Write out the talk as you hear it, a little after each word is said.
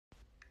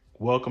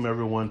Welcome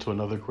everyone to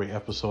another great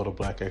episode of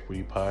Black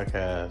Equity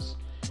Podcast.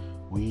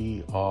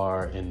 We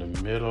are in the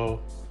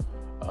middle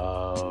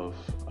of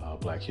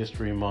Black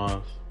History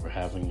Month. We're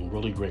having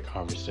really great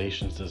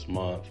conversations this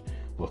month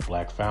with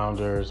Black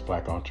founders,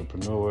 Black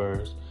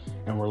entrepreneurs,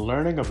 and we're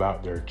learning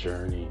about their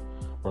journey.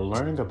 We're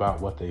learning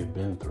about what they've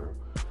been through.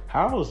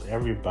 How's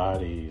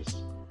everybody's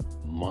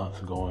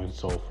month going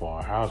so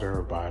far? How's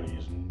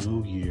everybody's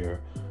new year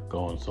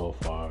going so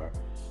far?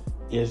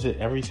 Is it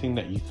everything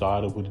that you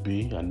thought it would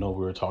be? I know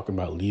we were talking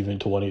about leaving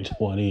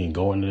 2020 and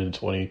going into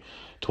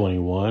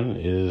 2021.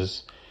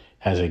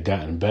 Has it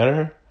gotten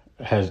better?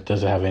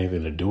 Does it have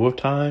anything to do with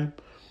time?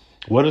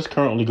 What is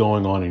currently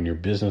going on in your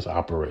business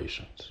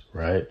operations,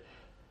 right?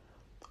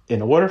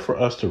 In order for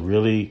us to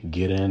really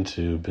get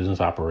into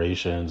business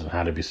operations and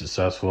how to be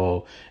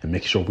successful and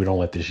make sure we don't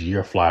let this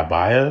year fly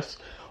by us,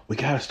 we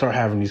got to start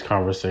having these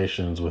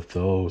conversations with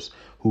those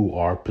who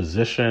are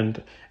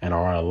positioned and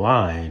are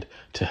aligned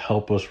to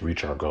help us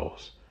reach our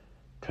goals.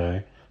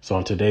 Okay. So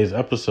in today's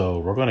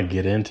episode, we're going to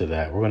get into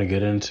that. We're going to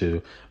get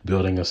into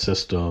building a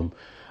system,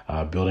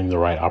 building the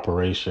right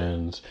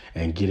operations,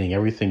 and getting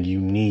everything you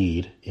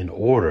need in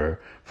order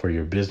for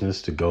your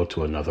business to go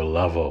to another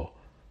level.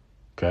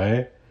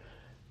 Okay.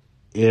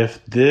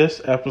 If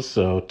this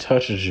episode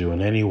touches you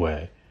in any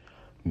way,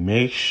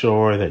 make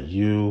sure that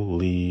you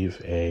leave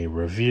a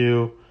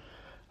review.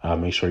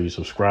 Make sure you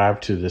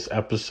subscribe to this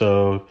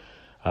episode.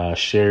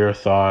 Share your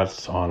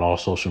thoughts on all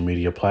social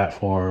media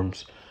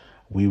platforms.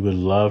 We would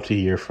love to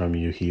hear from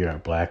you here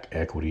at Black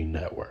Equity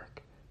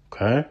Network.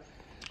 Okay?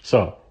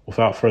 So,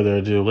 without further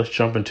ado, let's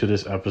jump into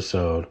this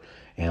episode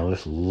and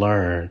let's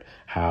learn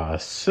how a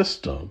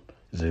system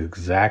is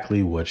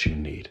exactly what you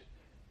need.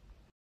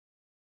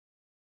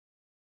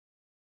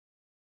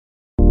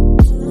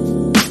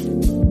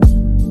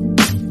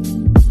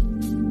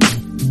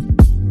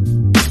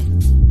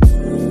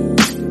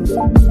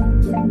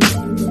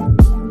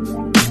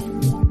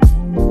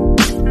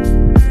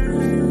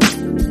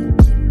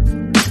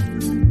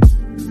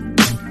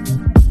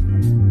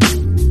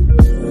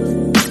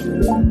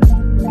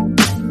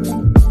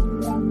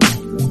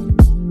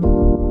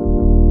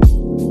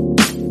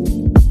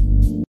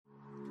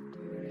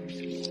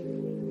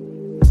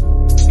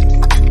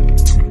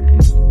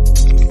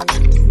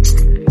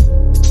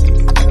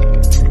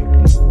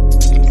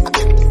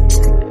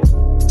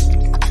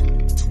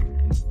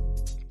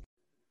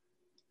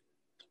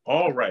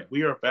 All right,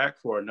 we are back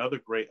for another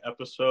great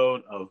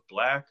episode of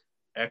Black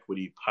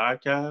Equity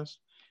Podcast,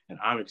 and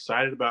I'm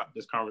excited about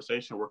this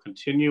conversation. We're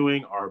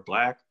continuing our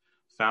Black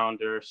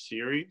Founder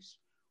series,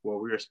 where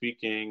we are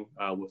speaking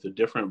with the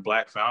different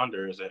Black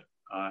founders that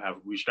have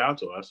reached out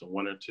to us and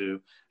wanted to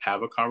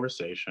have a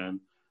conversation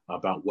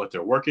about what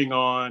they're working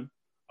on,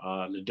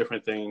 the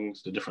different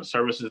things, the different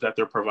services that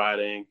they're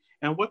providing,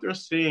 and what they're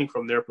seeing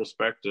from their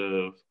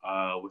perspective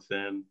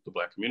within the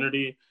Black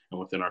community and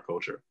within our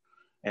culture.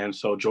 And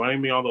so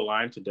joining me on the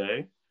line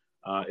today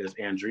is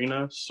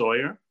Andrina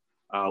Sawyer.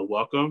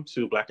 Welcome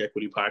to Black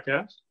Equity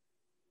Podcast.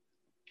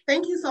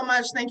 Thank you so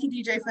much. Thank you,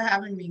 DJ, for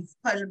having me. It's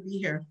a pleasure to be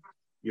here.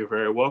 You're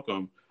very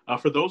welcome.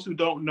 For those who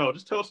don't know,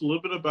 just tell us a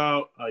little bit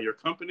about your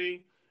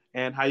company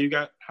and how you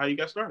got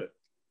started.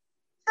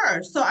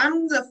 Sure. So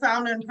I'm the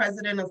founder and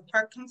president of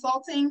PERK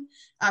Consulting,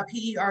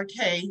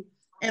 PERK.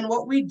 And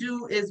what we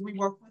do is we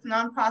work with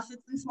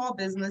nonprofits and small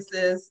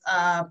businesses,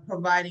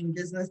 providing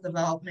business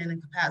development and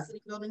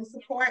capacity building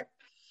support.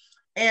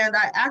 And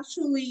I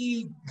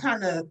actually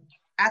kind of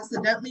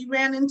accidentally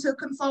ran into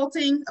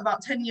consulting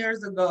about 10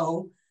 years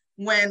ago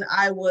when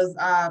I was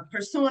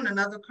pursuing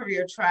another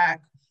career track.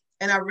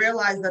 And I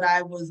realized that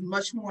I was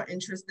much more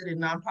interested in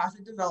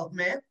nonprofit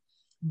development,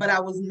 but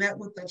I was met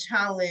with the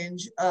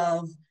challenge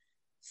of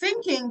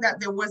thinking that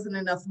there wasn't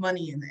enough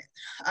money in it.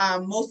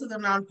 Most of the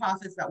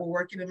nonprofits that were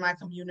working in my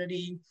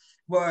community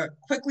were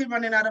quickly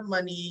running out of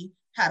money,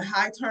 had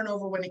high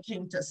turnover when it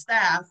came to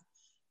staff.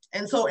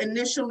 And so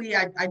initially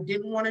I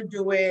didn't want to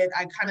do it.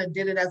 I kind of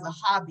did it as a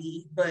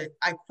hobby, but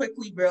I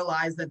quickly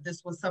realized that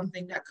this was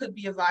something that could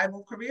be a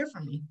viable career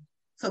for me.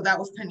 So that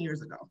was 10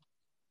 years ago.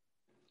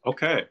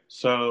 Okay.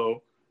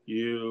 So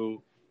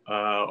you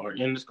are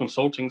in this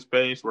consulting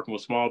space, working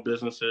with small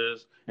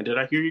businesses. And did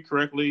I hear you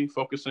correctly,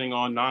 focusing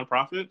on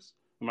nonprofits?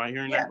 Am I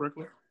hearing that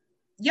correctly?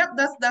 Yep,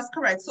 that's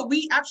correct. So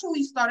I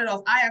actually started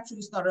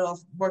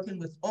off working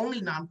with only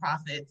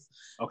nonprofits.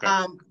 Okay.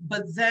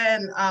 But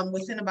then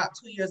within about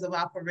 2 years of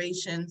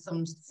operation,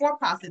 some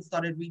for-profits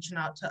started reaching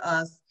out to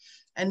us,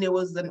 and there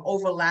was an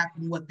overlap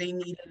in what they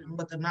needed and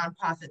what the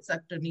nonprofit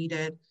sector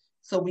needed.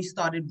 So we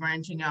started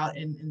branching out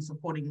and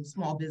supporting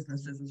small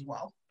businesses as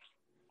well.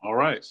 All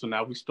right. So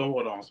now we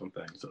stumbled on some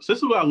things. So this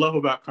is what I love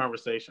about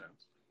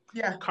conversations.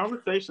 Yeah.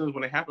 Conversations,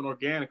 when they happen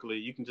organically,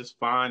 you can just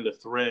find the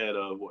thread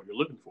of what you're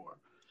looking for.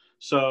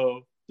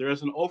 So there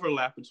is an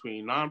overlap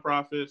between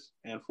nonprofits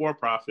and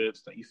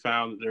for-profits that you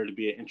found there to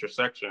be an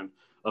intersection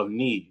of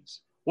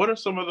needs. What are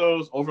some of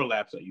those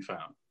overlaps that you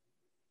found?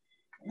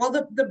 Well,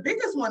 the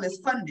biggest one is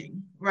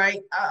funding,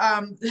 right?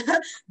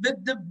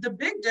 The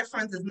big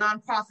difference is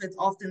nonprofits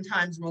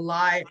oftentimes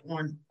rely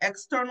on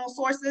external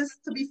sources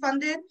to be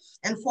funded,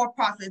 and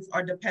for-profits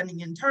are depending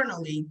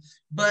internally.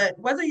 But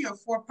whether you're a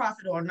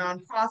for-profit or a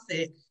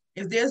nonprofit,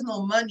 if there's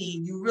no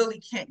money, you really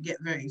can't get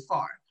very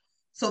far.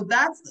 So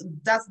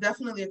that's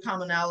definitely a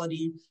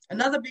commonality.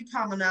 Another big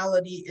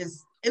commonality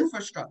is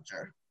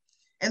infrastructure.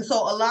 And so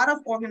a lot of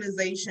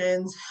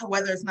organizations,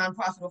 whether it's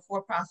nonprofit or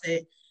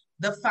for-profit,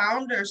 the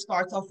founder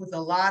starts off with a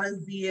lot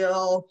of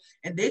zeal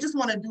and they just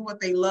want to do what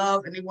they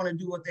love and they want to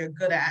do what they're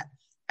good at.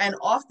 And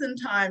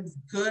oftentimes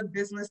good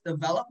business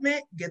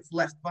development gets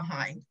left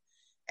behind.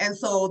 And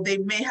so they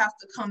may have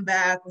to come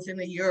back within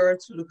a year or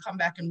two to come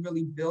back and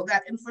really build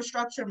that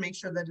infrastructure, make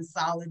sure that it's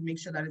solid, make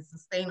sure that it's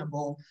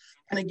sustainable.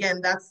 And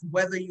again, that's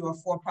whether you're a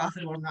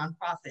for-profit or a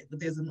nonprofit,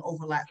 but there's an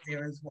overlap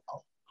there as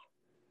well.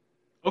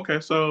 Okay,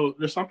 so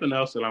there's something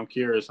else that I'm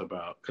curious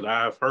about because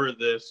I've heard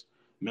this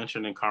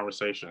mentioned in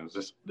conversations,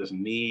 this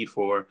need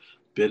for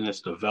business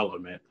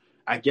development.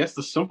 I guess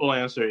the simple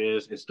answer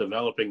is it's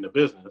developing the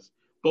business.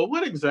 But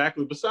what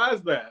exactly,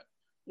 besides that,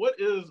 what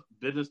is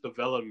business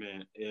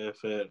development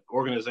if an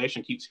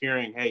organization keeps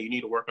hearing, hey, you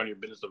need to work on your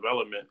business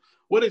development?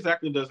 What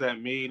exactly does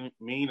that mean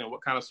and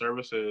what kind of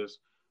services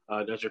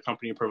does your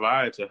company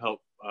provide to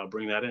help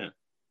bring that in?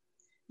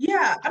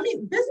 Yeah, I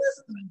mean,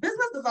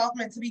 business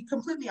development, to be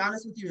completely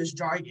honest with you, is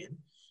jargon.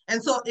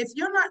 And so if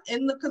you're not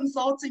in the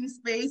consulting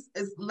space,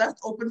 it's left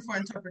open for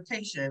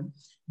interpretation.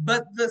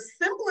 But the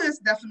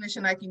simplest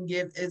definition I can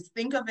give is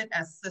think of it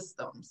as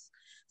systems.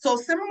 So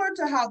similar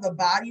to how the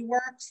body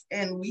works,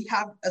 and we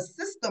have a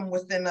system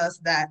within us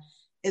that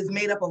is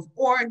made up of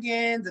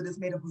organs, it is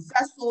made up of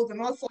vessels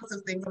and all sorts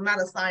of things. I'm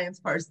not a science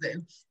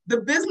person.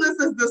 The business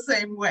is the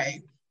same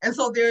way. And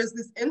so there's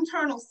this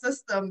internal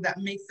system that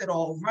makes it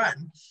all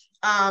run.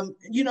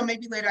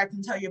 Maybe later I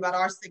can tell you about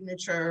our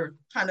signature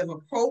kind of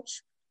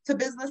approach to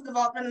business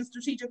development and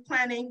strategic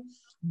planning.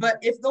 But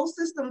if those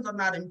systems are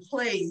not in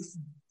place,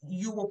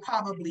 you will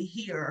probably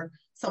hear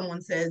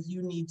someone says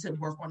you need to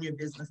work on your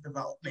business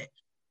development.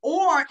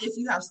 Or if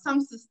you have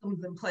some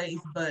systems in place,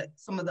 but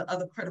some of the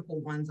other critical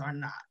ones are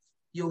not,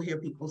 you'll hear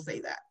people say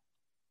that.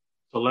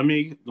 So let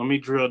me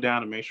drill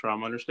down and make sure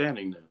I'm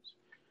understanding this.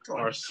 Sure.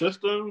 Are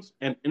systems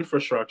and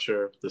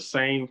infrastructure the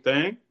same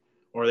thing,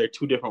 or are they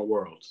two different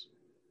worlds?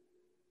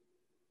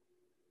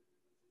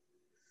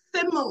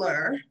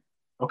 Similar,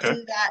 okay,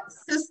 in that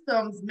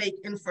systems make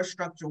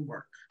infrastructure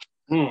work.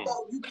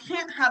 So you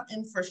can't have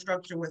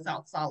infrastructure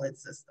without solid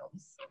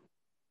systems.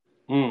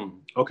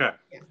 Okay.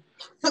 Yeah.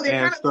 So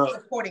they're kind of a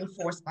supporting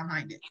force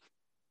behind it.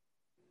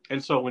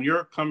 And so when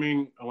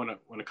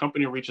a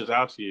company reaches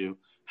out to you,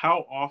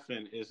 how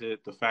often is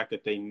it the fact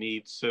that they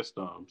need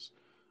systems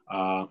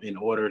in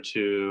order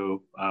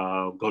to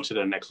go to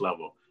the next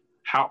level?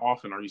 How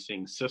often are you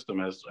seeing system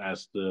as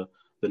the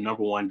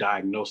number one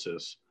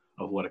diagnosis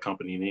of what a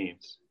company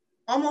needs?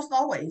 Almost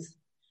always.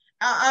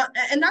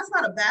 And that's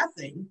not a bad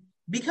thing,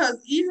 because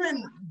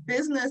even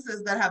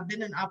businesses that have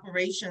been in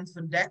operations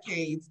for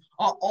decades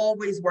are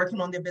always working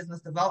on their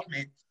business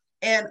development.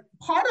 And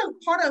part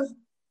of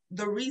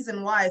the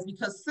reason why is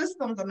because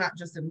systems are not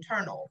just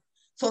internal.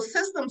 So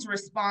systems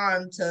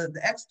respond to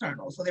the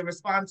external. So they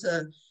respond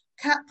to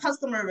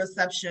customer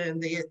reception,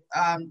 they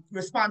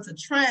respond to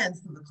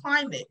trends, to the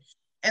climate.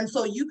 And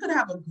so you could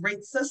have a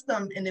great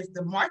system, and if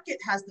the market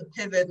has to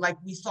pivot like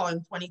we saw in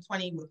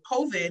 2020 with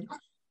COVID,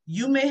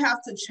 you may have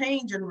to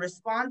change and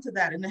respond to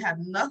that. And it had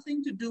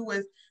nothing to do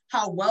with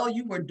how well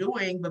you were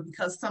doing, but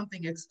because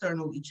something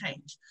externally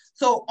changed.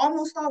 So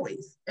almost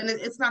always, and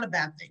it's not a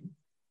bad thing.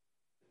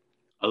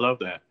 I love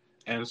that.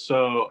 And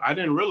so I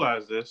didn't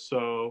realize this.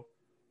 So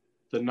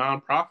the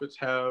nonprofits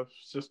have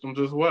systems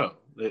as well.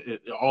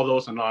 Although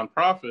it's a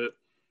nonprofit,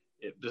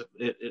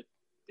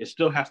 it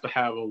still has to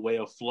have a way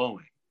of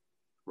flowing.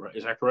 Right.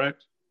 Is that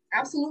correct?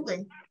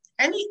 Absolutely.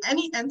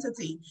 Any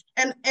entity.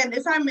 And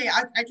if I may,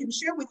 I can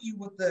share with you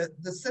with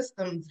the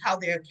systems, how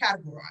they're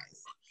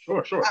categorized.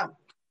 Sure.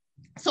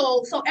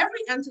 So every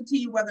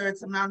entity, whether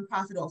it's a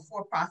nonprofit or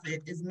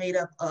for-profit, is made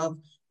up of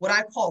what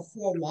I call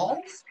four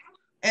walls.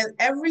 And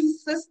every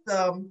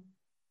system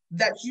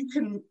that you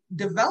can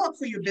develop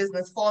for your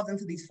business falls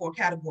into these four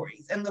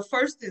categories. And the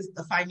first is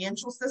the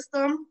financial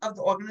system of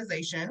the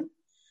organization,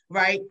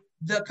 right?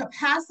 The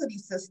capacity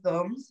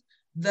systems,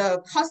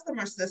 the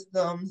customer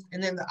systems,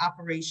 and then the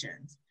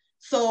operations.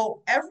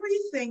 So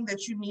everything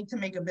that you need to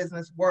make a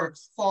business work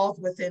falls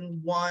within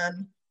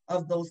one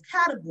of those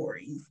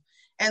categories.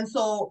 And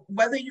so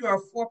whether you're a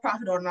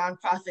for-profit or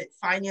nonprofit,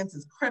 finance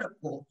is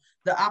critical.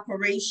 The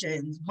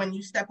operations, when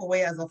you step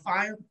away as a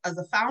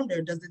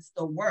founder, does it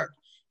still work?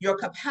 Your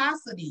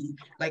capacity,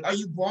 like, are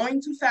you growing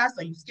too fast?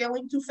 Are you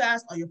scaling too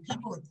fast? Are your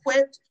people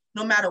equipped?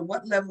 No matter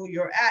what level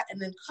you're at.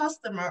 And then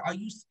customer, are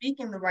you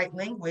speaking the right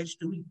language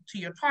to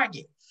your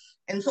target?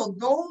 And so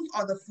those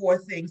are the four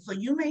things. So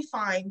you may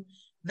find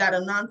that a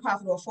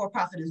nonprofit or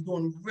for-profit is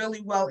doing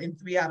really well in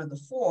 3 out of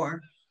the 4,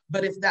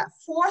 but if that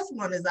fourth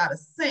one is out of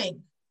sync,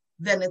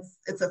 then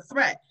it's a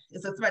threat.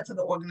 It's a threat to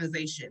the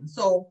organization.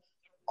 So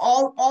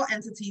all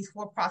entities,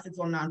 for profits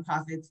or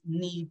nonprofits,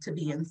 need to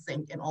be in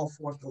sync in all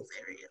four of those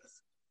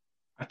areas.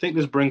 I think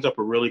this brings up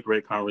a really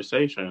great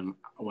conversation.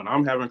 When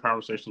I'm having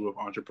conversations with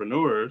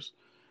entrepreneurs,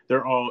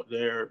 they're all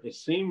there. It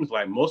seems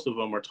like most of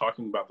them are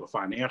talking about the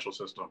financial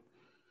system.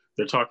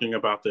 They're talking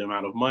about the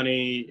amount of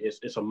money.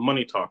 It's a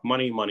money talk,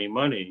 money, money,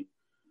 money.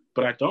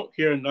 But I don't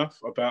hear enough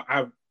about,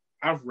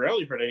 I've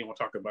rarely heard anyone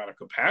talk about a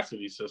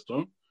capacity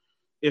system.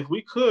 If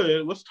we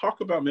could, let's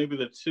talk about maybe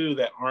the two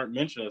that aren't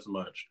mentioned as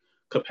much,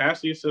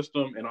 capacity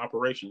system and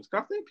operations.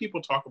 I think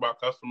people talk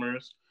about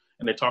customers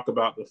and they talk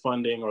about the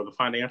funding or the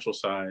financial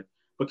side,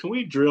 but can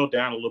we drill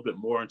down a little bit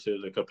more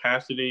into the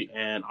capacity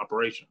and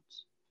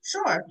operations?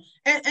 Sure.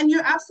 And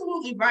you're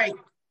absolutely right.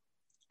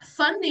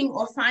 Funding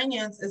or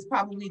finance is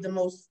probably the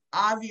most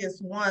obvious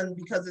one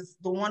because it's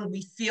the one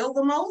we feel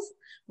the most,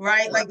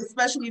 right? Like,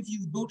 especially if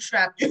you've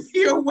bootstrapped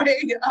your way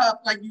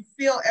up, like you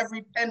feel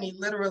every penny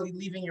literally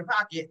leaving your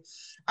pocket.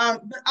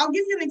 But I'll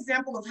give you an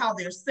example of how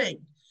they're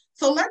synced.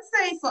 So let's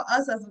say for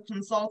us as a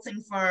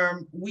consulting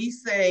firm, we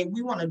say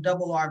we want to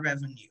double our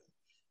revenue,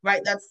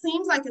 right? That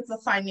seems like it's a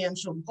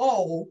financial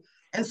goal.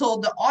 And so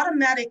the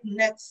automatic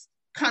next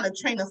kind of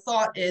train of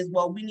thought is,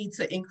 well, we need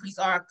to increase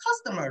our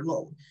customer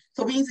load.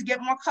 So we need to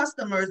get more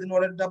customers in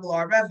order to double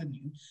our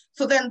revenue.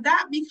 So then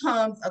that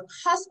becomes a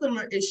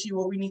customer issue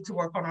where we need to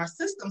work on our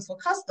systems for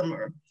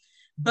customer.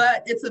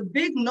 But it's a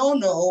big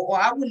no-no,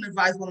 or I wouldn't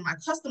advise one of my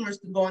customers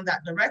to go in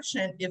that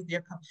direction if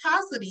their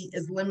capacity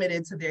is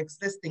limited to their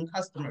existing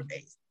customer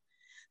base.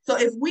 So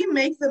if we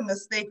make the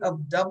mistake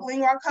of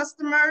doubling our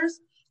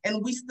customers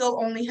and we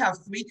still only have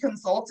 3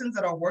 consultants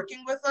that are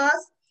working with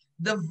us,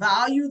 the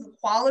value, the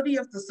quality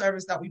of the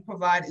service that we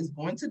provide is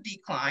going to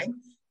decline.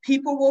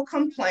 People will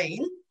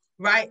complain,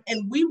 right?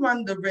 And we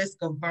run the risk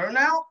of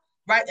burnout,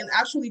 right? And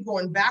actually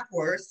going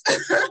backwards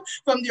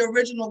from the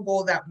original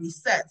goal that we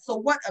set. So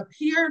what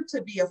appeared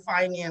to be a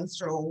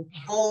financial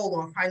goal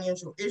or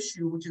financial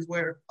issue, which is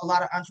where a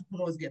lot of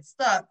entrepreneurs get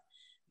stuck,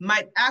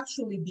 might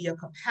actually be a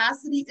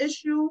capacity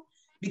issue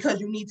because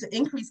you need to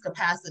increase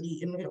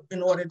capacity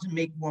in order to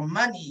make more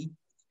money,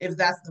 if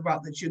that's the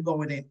route that you're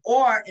going in,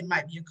 or it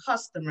might be a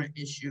customer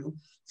issue.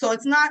 So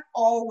it's not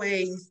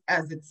always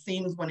as it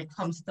seems when it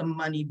comes to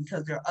money,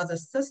 because there are other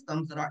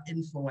systems that are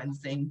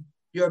influencing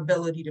your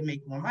ability to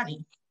make more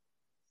money.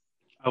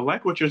 I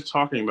like what you're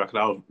talking about, because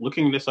I was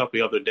looking this up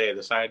the other day,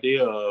 this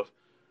idea of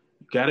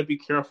you got to be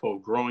careful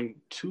of growing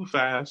too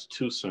fast,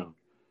 too soon.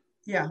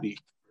 Yeah.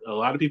 A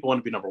lot of people want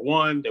to be number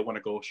one. They want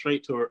to go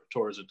straight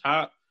towards the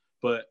top.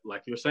 But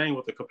like you're saying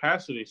with the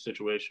capacity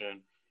situation,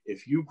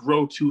 if you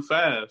grow too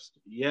fast,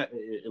 yeah,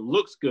 it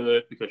looks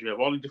good because you have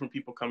all the different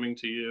people coming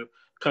to you,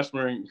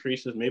 customer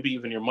increases, maybe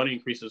even your money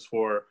increases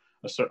for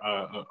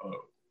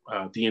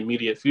the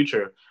immediate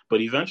future.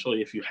 But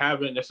eventually, if you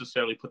haven't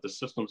necessarily put the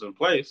systems in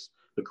place,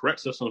 the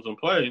correct systems in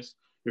place,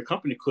 your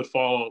company could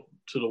fall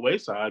to the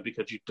wayside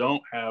because you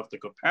don't have the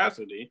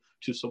capacity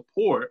to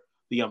support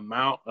the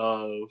amount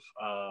of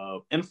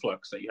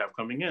influx that you have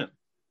coming in.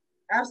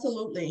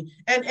 Absolutely.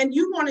 And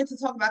you wanted to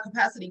talk about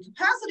capacity.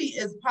 Capacity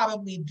is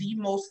probably the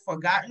most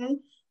forgotten,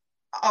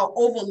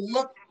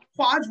 overlooked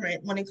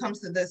quadrant when it comes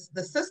to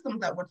the systems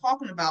that we're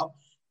talking about.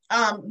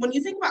 When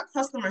you think about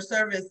customer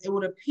service, it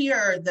would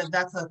appear that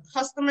that's a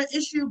customer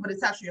issue, but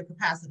it's actually a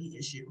capacity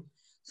issue.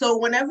 So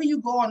whenever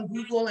you go on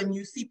Google and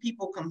you see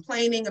people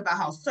complaining about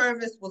how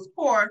service was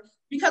poor,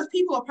 because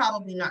people are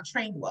probably not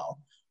trained well,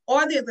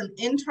 or there's an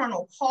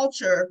internal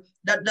culture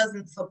that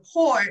doesn't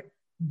support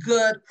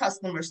good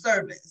customer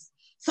service.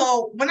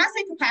 So when I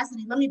say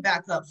capacity, let me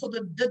back up. So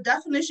the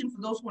definition,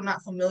 for those who are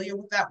not familiar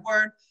with that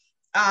word,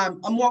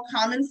 a more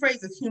common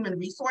phrase is human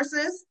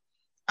resources.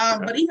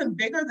 Okay. But even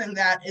bigger than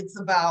that, it's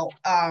about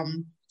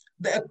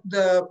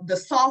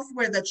the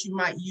software that you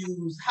might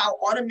use, how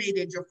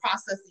automated your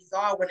processes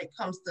are when it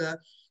comes to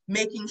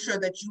making sure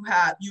that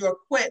you're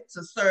equipped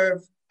to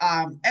serve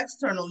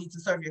externally to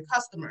serve your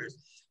customers.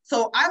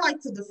 So I like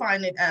to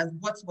define it as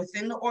what's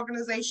within the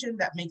organization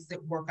that makes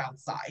it work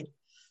outside.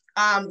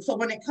 So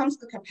when it comes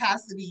to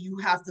capacity, you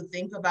have to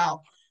think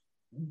about,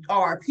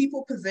 are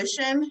people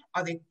positioned?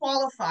 Are they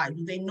qualified?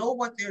 Do they know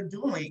what they're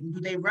doing? Do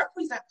they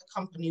represent the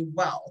company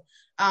well?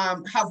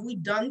 Have we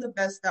done the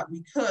best that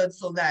we could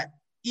so that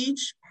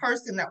each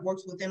person that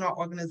works within our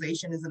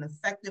organization is an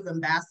effective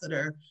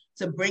ambassador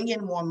to bring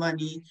in more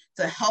money,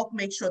 to help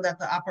make sure that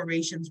the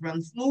operations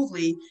run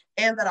smoothly,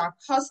 and that our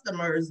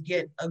customers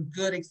get a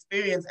good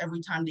experience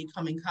every time they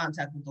come in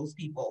contact with those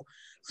people.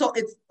 So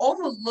it's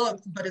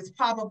overlooked, but it's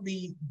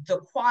probably the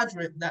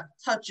quadrant that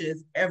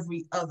touches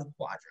every other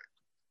quadrant.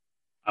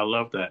 I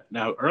love that.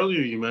 Now,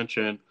 earlier you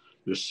mentioned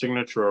your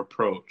signature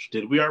approach.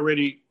 Did we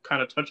already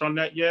kind of touch on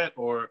that yet,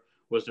 or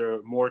was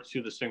there more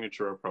to the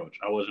signature approach?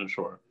 I wasn't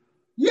sure.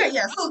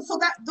 Yeah. So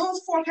that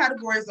those 4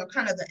 categories are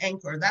kind of the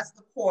anchor. That's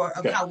the core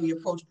of how we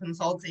approach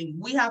consulting.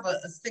 We have a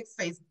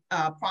 6-phase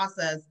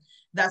process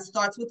that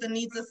starts with a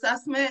needs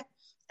assessment.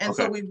 And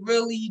so Okay. we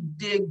really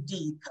dig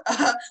deep.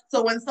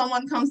 So when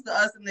someone comes to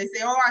us and they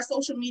say, oh, our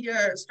social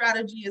media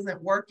strategy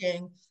isn't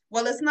working,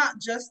 well, it's not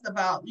just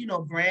about,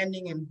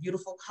 branding and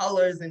beautiful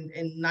colors and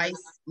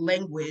nice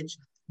language,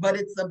 but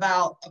it's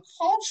about a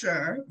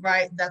culture,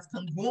 right, that's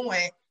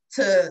congruent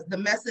to the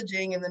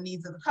messaging and the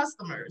needs of the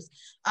customers.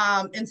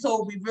 And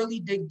so we really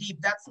dig deep.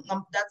 That's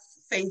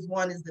phase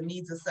one, is the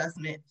needs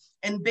assessment.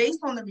 And based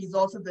on the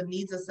results of the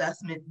needs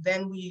assessment,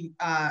 then we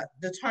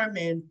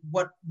determine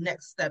what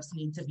next steps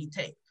need to be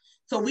taken.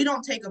 So we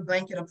don't take a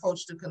blanket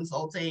approach to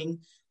consulting.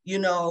 We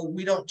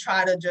don't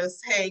try to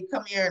just, hey,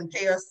 come here and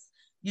pay us,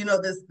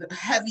 this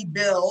heavy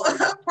bill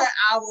per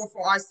hour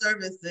for our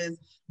services.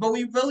 But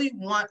we really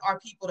want our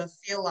people to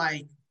feel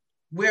like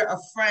we're a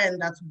friend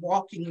that's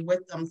walking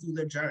with them through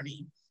the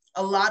journey.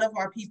 A lot of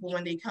our people,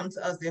 when they come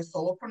to us, they're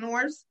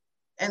solopreneurs.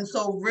 And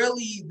so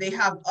really they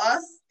have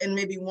us and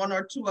maybe one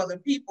or two other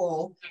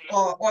people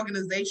or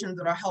organizations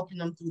that are helping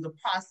them through the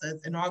process.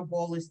 And our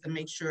goal is to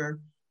make sure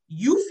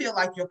you feel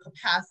like your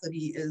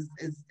capacity is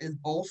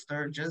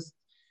bolstered just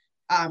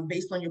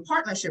based on your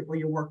partnership or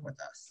your work with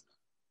us.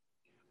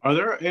 Are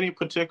there any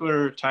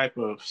particular type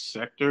of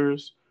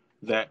sectors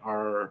that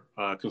are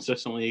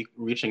consistently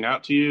reaching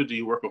out to you? Do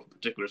you work with a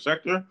particular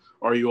sector,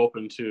 or are you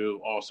open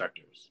to all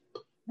sectors?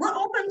 We're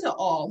open to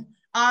all.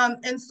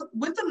 And so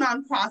with the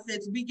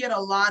nonprofits, we get a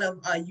lot of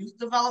youth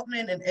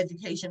development and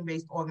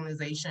education-based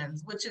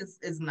organizations, which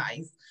is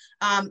nice.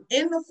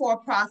 In the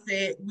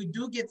for-profit, we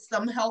do get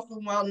some health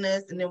and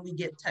wellness, and then we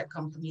get tech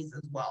companies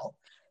as well.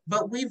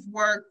 But we've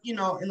worked, in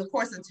the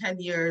course of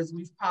 10 years,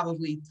 we've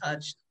probably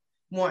touched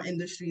more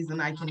industries than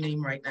I can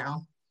name right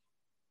now.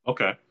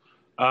 Okay.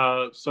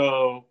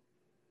 So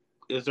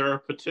is there a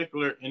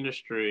particular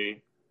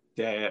industry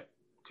that,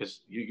 because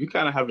you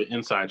kind of have an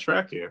inside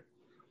track here,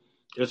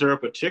 is there a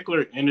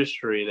particular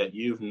industry that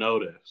you've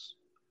noticed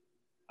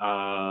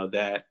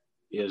that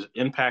is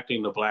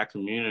impacting the Black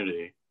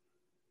community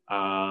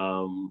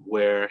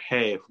where,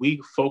 hey, if we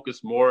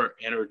focus more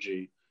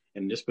energy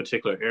in this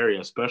particular area,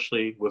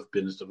 especially with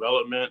business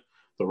development,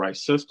 the right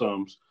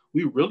systems,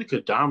 we really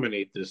could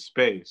dominate this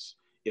space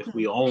if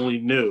we only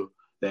knew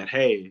that,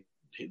 hey,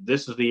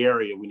 this is the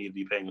area we need to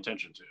be paying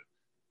attention to?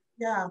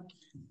 Yeah,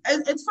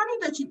 it's funny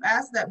that you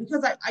asked that,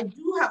 because I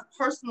do have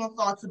personal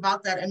thoughts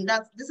about that. And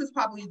this is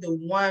probably the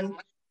one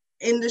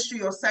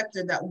industry or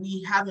sector that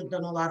we haven't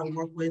done a lot of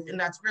work with, and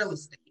that's real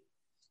estate.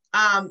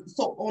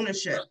 So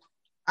ownership.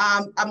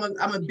 I'm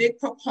a big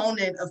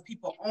proponent of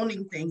people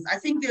owning things. I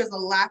think there's a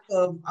lack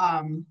of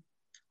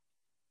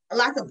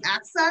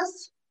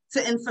access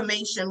to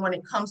information when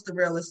it comes to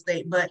real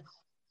estate, but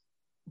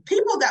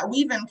people that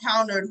we've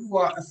encountered who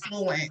are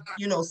affluent,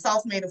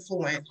 self-made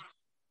affluent,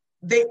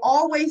 they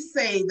always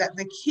say that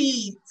the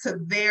key to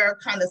their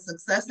kind of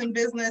success in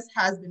business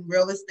has been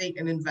real estate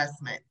and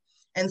investment.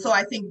 And so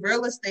I think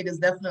real estate is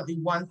definitely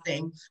one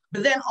thing,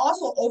 but then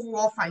also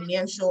overall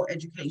financial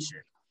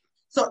education.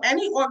 So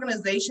any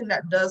organization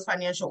that does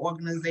financial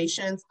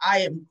organizations, I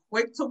am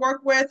quick to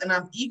work with and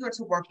I'm eager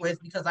to work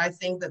with, because I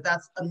think that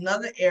that's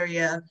another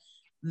area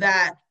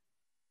that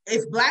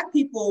if Black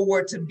people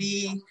were to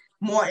be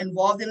more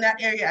involved in that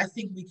area, I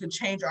think we could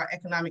change our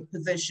economic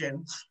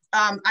position.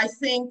 I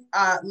think,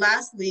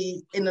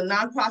 lastly, in the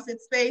nonprofit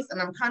space,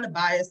 and I'm kind of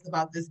biased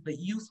about this, but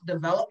youth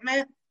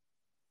development,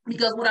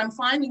 because what I'm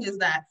finding is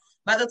that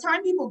by the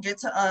time people get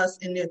to us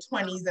in their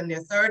 20s and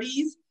their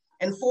 30s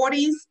and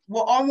 40s,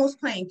 we're almost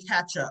playing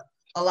catch up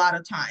a lot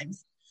of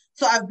times.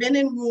 So I've been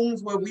in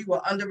rooms where we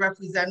were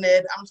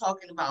underrepresented. I'm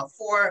talking about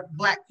 4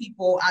 Black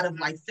people out of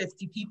like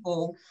 50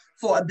 people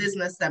for a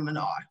business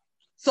seminar.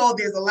 So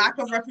there's a lack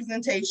of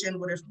representation,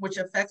 which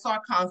affects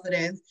our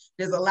confidence.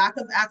 There's a lack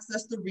of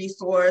access to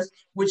resource,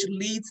 which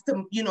leads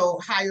to,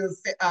 higher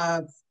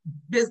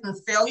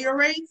business failure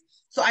rates.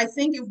 So I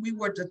think if we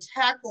were to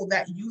tackle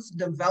that youth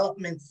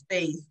development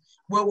space,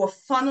 where we're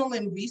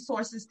funneling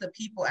resources to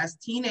people as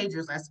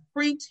teenagers, as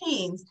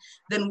pre-teens,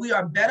 then we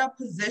are better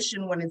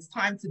positioned when it's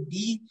time to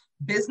be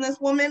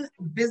businessmen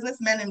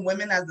and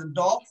women as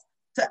adults,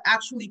 to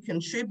actually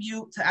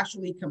contribute, to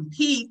actually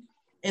compete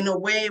in a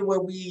way where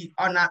we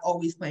are not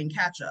always playing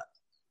catch up.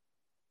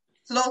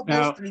 So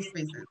those 3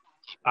 spaces.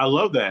 I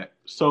love that.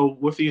 So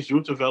with these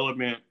youth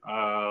development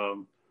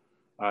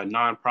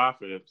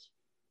nonprofits,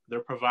 they're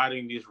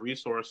providing these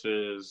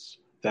resources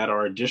that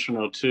are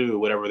additional to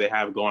whatever they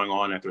have going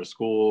on at their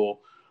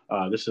school.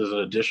 This is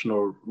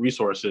additional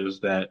resources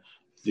that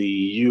the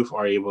youth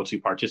are able to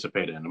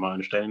participate in. Am I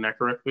understanding that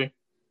correctly?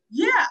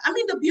 Yeah, I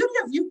mean, the beauty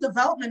of youth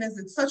development is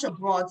it's such a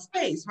broad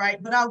space,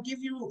 right? But I'll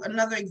give you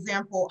another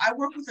example. I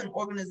work with an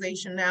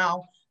organization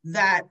now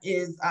that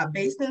is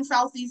based in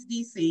Southeast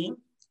DC.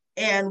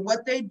 And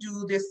what they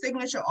do, their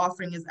signature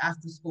offering is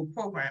after school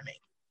programming.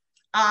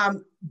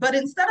 But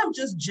instead of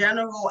just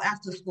general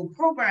after school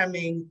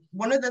programming,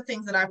 one of the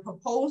things that I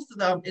propose to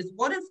them is,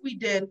 what if we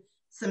did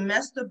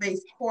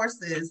semester-based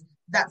courses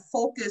that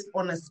focused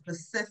on a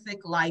specific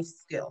life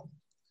skill?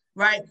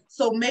 Right?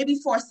 So maybe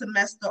for a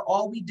semester,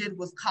 all we did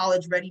was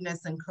college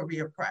readiness and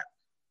career prep.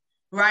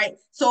 right?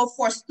 So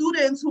for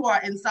students who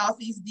are in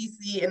Southeast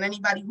DC and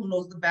anybody who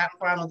knows the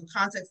background or the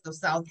context of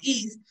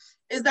Southeast,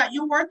 is that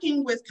you're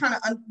working with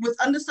with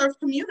underserved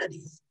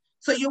communities.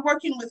 So you're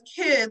working with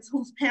kids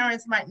whose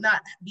parents might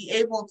not be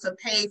able to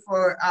pay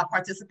for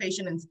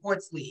participation in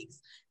sports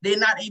leagues. They're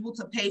not able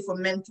to pay for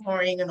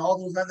mentoring and all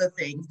those other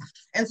things.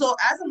 And so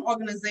as an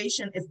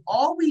organization, if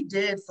all we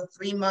did for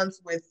 3 months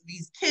with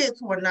these kids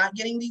who are not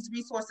getting these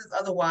resources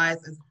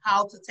otherwise is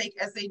how to take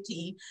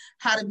SAT,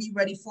 how to be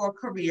ready for a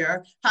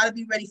career, how to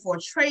be ready for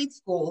a trade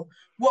school,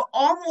 we're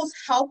almost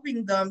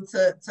helping them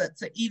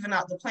to even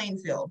out the playing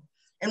field.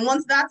 And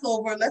once that's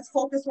over, let's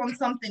focus on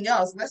something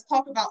else. Let's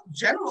talk about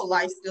general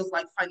life skills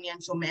like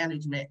financial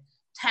management,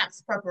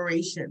 tax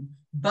preparation,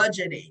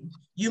 budgeting.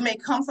 You may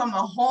come from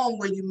a home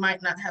where you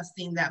might not have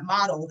seen that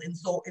model. And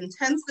so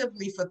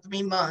intensively for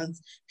 3 months,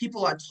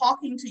 people are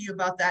talking to you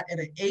about that in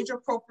an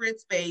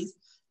age-appropriate space,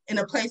 in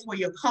a place where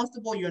you're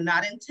comfortable, you're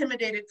not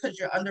intimidated because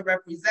you're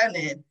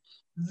underrepresented.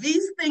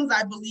 These things,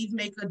 I believe,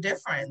 make a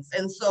difference.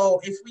 And so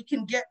if we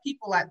can get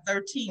people at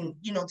 13,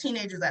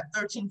 teenagers at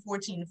 13,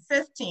 14,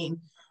 15,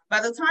 by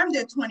the time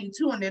they're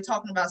 22 and they're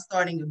talking about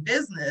starting a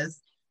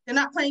business, they're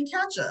not playing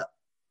catch up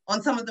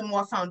on some of the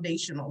more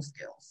foundational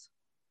skills.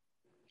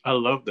 I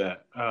love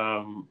that.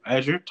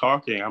 As you're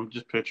talking, I'm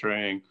just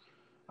picturing,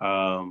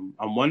 I'm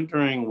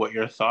wondering what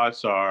your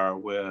thoughts are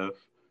with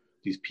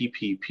these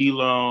PPP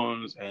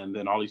loans and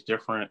then all these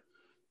different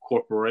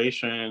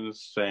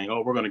corporations saying,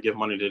 oh, we're going to give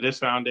money to this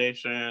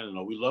foundation.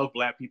 And we love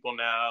Black people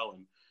now.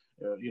 And,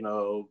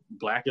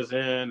 Black is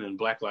in and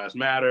Black Lives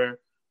Matter.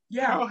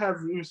 Yeah. How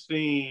have you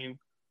seen,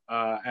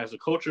 as the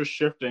culture is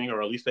shifting,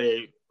 or at least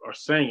they are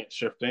saying it's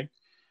shifting,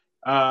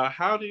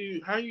 how do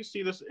you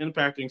see this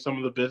impacting some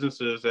of the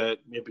businesses that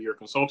maybe you're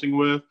consulting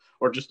with,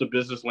 or just the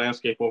business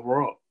landscape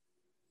overall?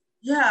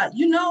 Yeah,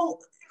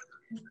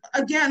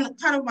 again,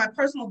 kind of my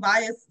personal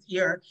bias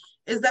here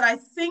is that I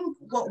think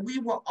what we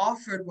were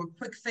offered were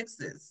quick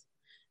fixes.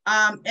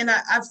 And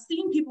I've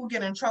seen people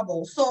get in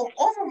trouble. So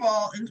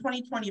overall, in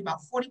 2020, about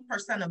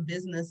 40% of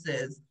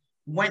businesses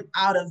went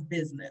out of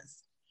business.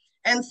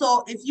 And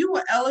so if you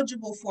were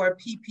eligible for a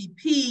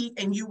PPP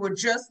and you were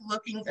just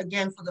looking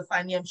again for the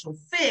financial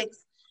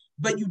fix,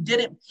 but you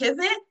didn't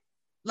pivot,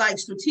 like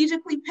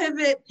strategically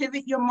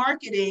pivot your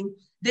marketing,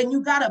 then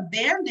you got a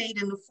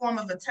Band-Aid in the form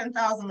of a $10,000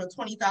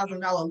 or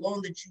 $20,000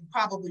 loan that you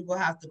probably will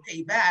have to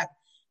pay back,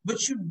 but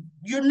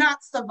you're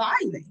not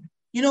surviving.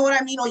 You know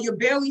what I mean? Or you're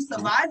barely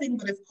surviving,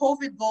 but if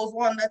COVID goes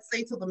on, let's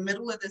say to the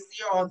middle of this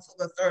year or until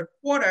the third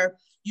quarter,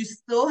 you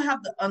still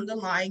have the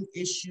underlying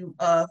issue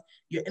of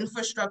your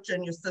infrastructure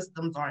and your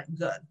systems aren't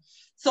good.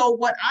 So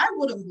what I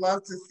would have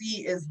loved to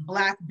see is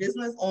Black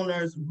business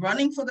owners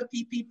running for the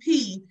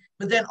PPP,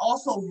 but then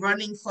also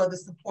running for the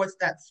supports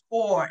that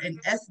SCORE and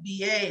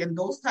SBA and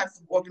those types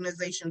of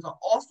organizations are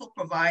also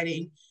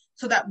providing,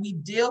 so that we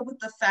deal with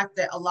the fact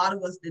that a lot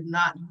of us did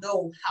not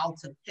know how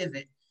to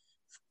pivot.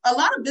 A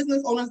lot of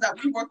business owners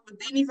that we work with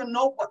didn't even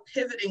know what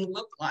pivoting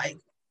looked like,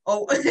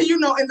 in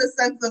the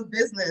sense of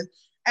business.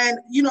 And,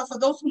 for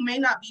those who may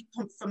not be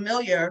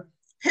familiar,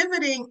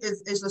 pivoting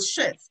is a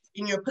shift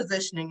in your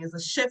positioning, is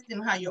a shift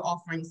in how you're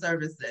offering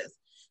services.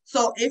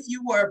 So if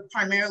you were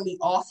primarily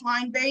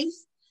offline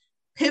based,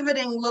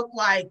 pivoting looked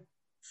like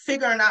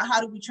figuring out how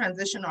do we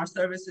transition our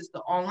services to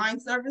online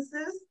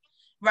services,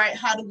 right?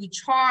 How do we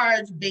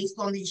charge based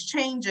on these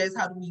changes?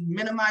 How do we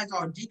minimize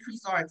or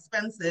decrease our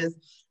expenses?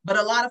 But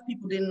a lot of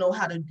people didn't know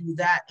how to do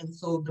that. And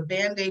so the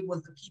Band-Aid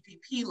was the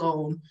PPP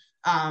loan.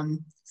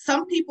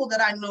 Some people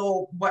that I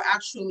know were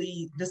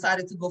actually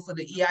decided to go for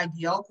the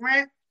EIDL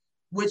grant,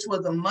 which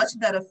was a much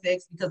better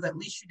fix because at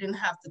least you didn't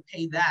have to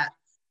pay that.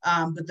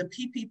 But the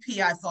PPP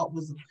I thought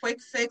was a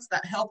quick fix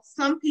that helped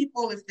some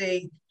people if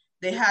they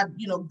had,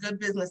 good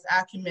business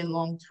acumen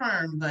long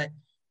term. But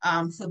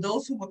for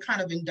those who were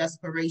kind of in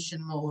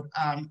desperation mode,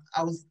 I'm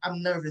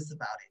nervous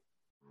about it.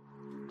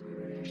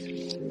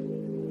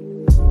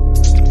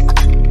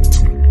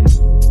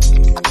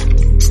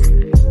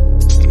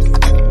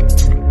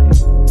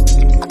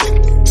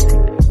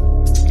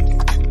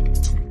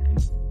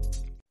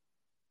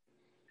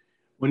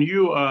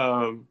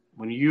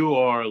 When you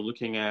are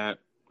looking at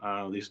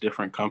these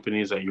different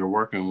companies that you're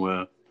working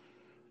with,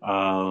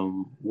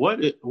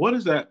 what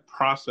is that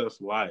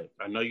process like?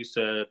 I know you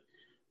said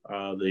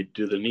they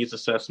do the needs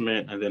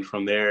assessment, and then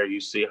from there you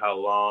see how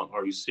long,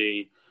 or you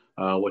see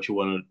what you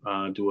want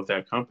to do with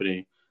that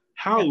company.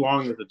 How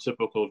long is the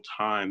typical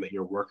time that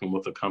you're working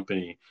with a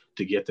company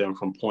to get them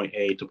from point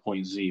A to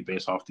point Z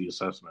based off the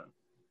assessment?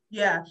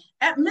 Yeah,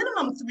 at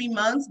minimum 3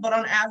 months, but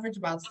on average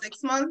about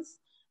 6 months.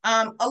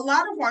 A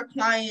lot of our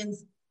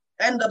clients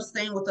end up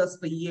staying with us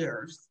for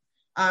years.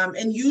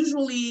 And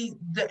usually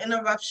the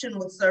interruption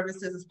with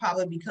services is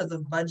probably because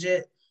of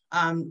budget,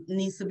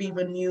 needs to be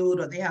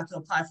renewed, or they have to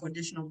apply for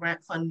additional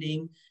grant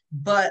funding.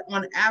 But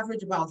on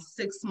average, about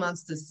 6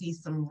 months to see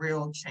some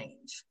real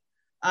change,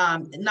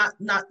 not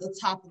the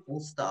topical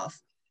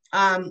stuff.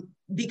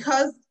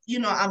 Because,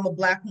 I'm a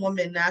Black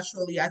woman,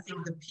 naturally, I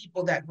think the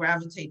people that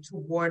gravitate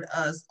toward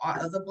us are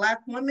other Black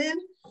women.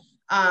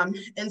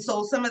 And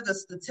so some of the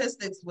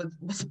statistics with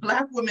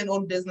Black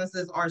women-owned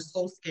businesses are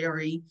so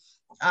scary.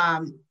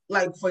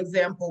 Like, for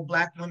example,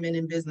 Black women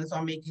in business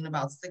are making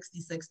about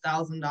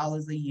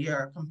 $66,000 a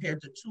year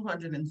compared to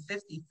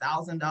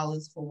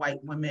 $250,000 for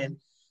white women.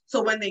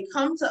 So when they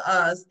come to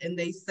us and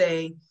they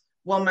say,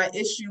 well, my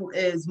issue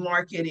is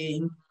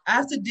marketing, I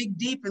have to dig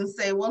deep and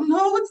say, well,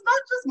 no, it's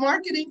not just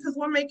marketing, because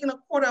we're making a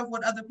quarter of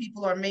what other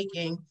people are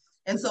making.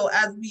 And so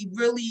as we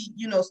really,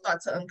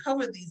 start to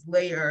uncover these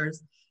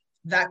layers,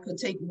 that could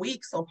take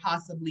weeks or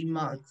possibly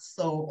months.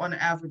 So on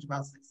average,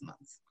 about 6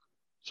 months.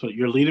 So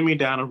you're leading me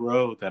down a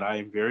road that I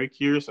am very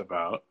curious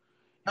about.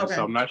 And Okay.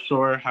 So I'm not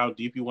sure how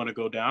deep you want to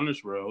go down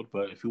this road,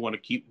 but if you want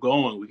to keep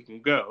going, we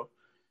can go.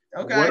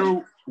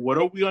 Okay. What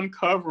are we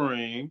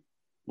uncovering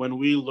when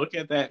we look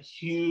at that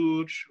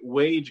huge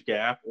wage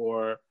gap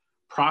or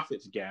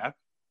profits gap,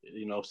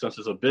 since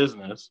it's a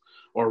business,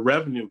 or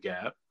revenue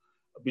gap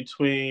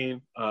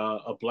between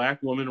a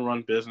Black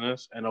woman-run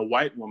business and a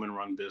white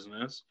woman-run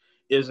business?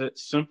 Is it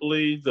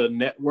simply the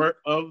network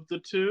of the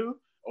two,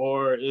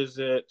 or is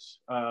it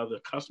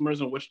the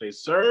customers in which they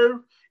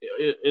serve?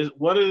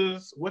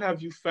 What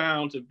have you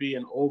found to be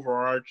an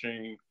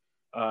overarching,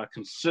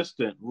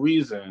 consistent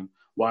reason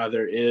why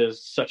there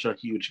is such a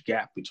huge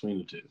gap between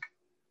the two?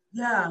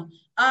 Yeah.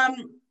 That's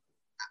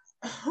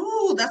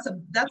a.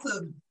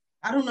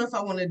 I don't know if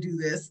I want to do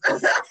this.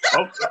 Okay.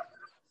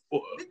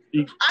 Well,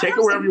 you take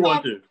it wherever you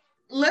want to.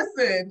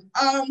 Listen.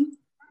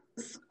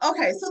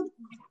 Okay, so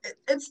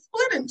it's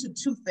split into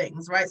two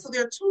things, right? So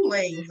there are two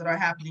lanes that are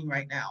happening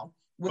right now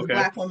with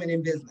Black women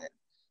in business.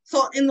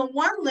 So in the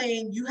one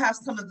lane, you have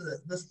some of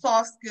the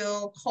soft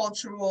skill,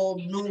 cultural,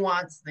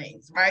 nuanced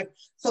things, right?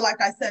 So like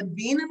I said,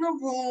 being in a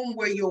room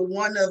where you're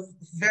one of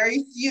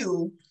very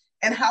few,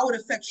 and how it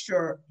affects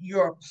your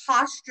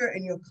posture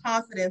and your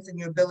confidence and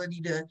your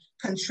ability to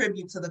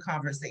contribute to the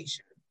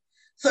conversation.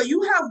 So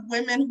you have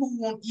women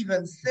who won't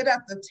even sit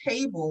at the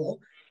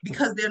table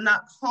because they're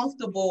not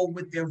comfortable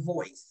with their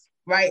voice,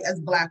 right,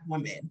 as Black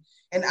women.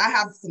 And I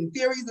have some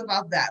theories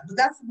about that, but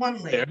that's one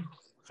lane. Fair.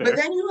 But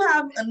then you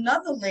have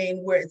another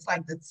lane where it's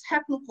like the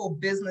technical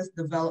business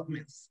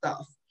development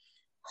stuff.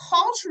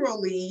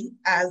 Culturally,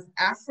 as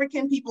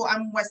African people,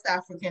 I'm West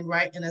African,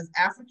 right? And as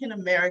African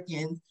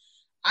Americans,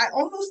 I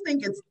almost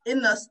think it's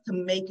in us to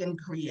make and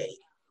create,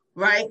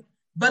 right?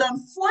 But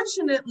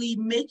unfortunately,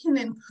 making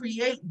and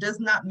create does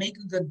not make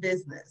a good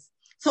business.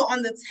 So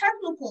on the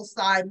technical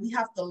side, we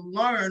have to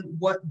learn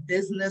what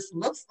business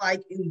looks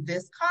like in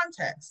this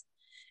context.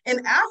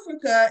 In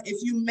Africa,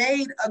 if you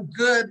made a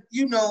good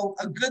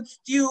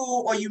stew,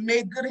 or you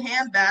made good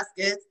hand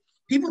baskets,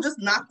 people just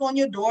knocked on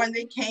your door and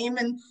they came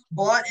and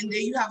bought, and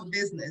there you have a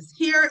business.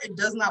 Here, it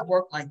does not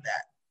work like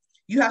that.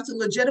 You have to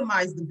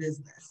legitimize the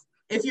business.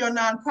 If you're a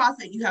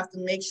nonprofit, you have to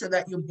make sure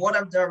that your board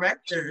of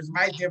directors,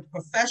 right, they're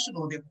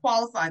professional, they're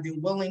qualified, they're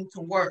willing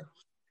to work.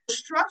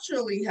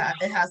 Structurally,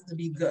 it has to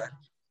be good.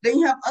 Then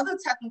you have other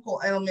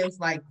technical elements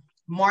like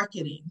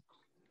marketing,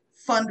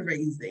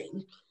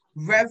 fundraising,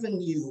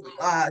 revenue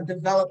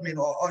development,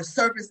 or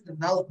service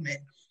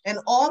development. And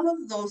all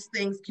of those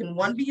things can,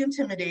 one, be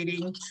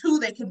intimidating, two,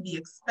 they can be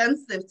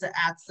expensive to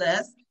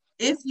access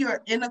if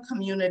you're in a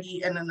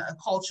community and in a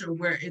culture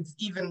where it's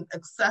even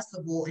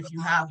accessible if you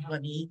have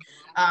money.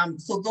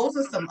 So those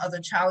are some other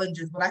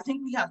challenges, but I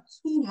think we have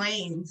two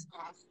lanes.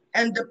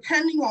 And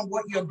depending on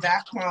what your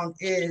background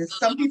is,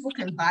 some people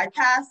can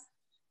bypass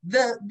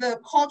the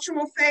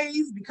cultural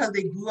phase because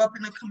they grew up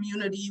in a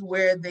community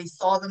where they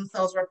saw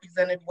themselves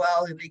represented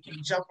well, and they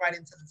can jump right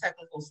into the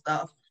technical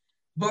stuff.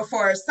 But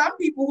for some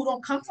people who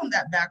don't come from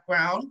that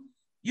background,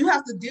 you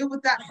have to deal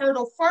with that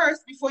hurdle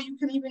first before you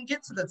can even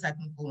get to the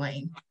technical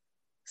lane.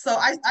 So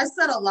I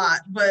said a lot,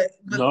 but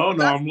those are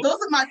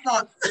my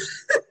thoughts.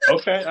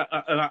 Okay,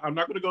 I'm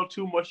not going to go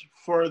too much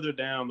further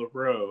down the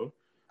road,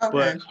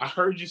 but I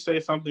heard you say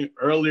something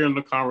earlier in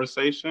the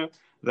conversation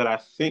that I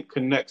think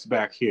connects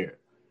back here.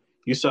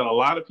 You said a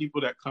lot of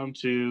people that come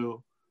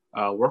to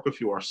work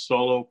with you are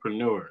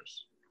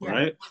solopreneurs,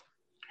 right?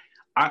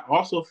 I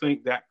also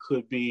think that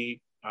could be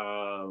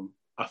a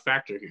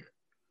factor here,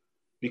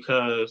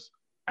 because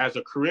as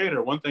a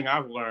creator, one thing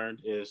I've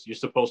learned is you're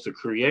supposed to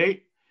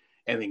create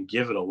and then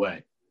give it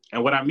away.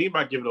 And what I mean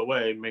by give it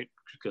away,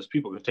 because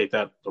people can take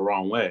that the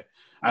wrong way,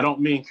 I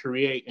don't mean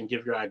create and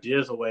give your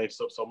ideas away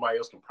so somebody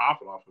else can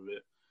profit off of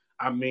it.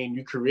 I mean,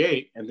 you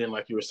create, and then,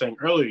 like you were saying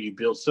earlier, you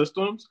build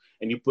systems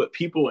and you put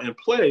people in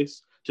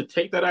place to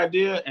take that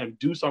idea and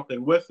do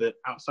something with it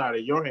outside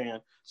of your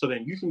hand, so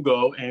then you can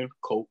go and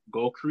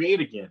go create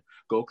again,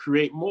 go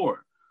create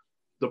more.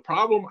 The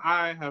problem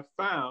I have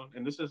found,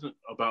 and this isn't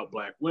about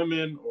Black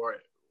women or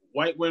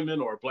white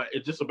women or Black,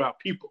 it's just about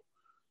people.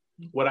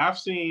 What I've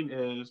seen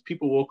is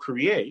people will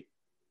create,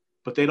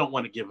 but they don't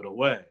want to give it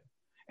away.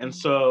 And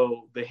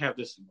so they have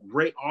this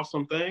great,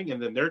 awesome thing,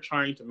 and then they're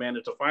trying to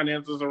manage the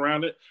finances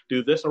around it,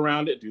 do this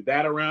around it, do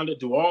that around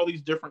it, do all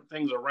these different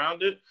things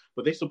around it.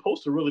 But they're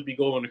supposed to really be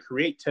going to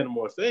create 10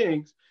 more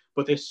things,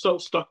 but they're so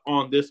stuck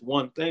on this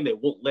one thing, they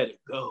won't let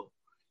it go.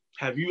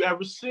 Have you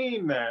ever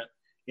seen that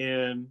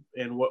in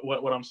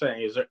what I'm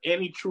saying? Is there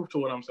any truth to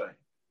what I'm saying?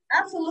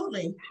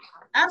 Absolutely.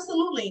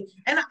 Absolutely.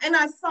 And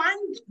I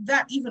find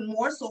that even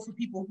more so for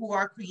people who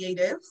are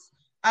creatives,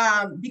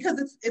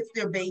 because it's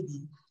their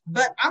baby.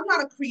 But I'm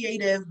not a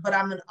creative, but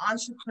I'm an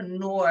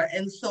entrepreneur.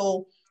 And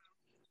so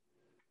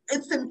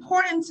it's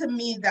important to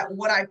me that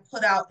what I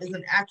put out is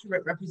an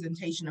accurate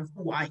representation of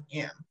who I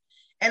am.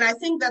 And I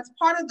think that's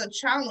part of the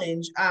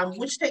challenge,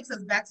 which takes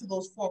us back to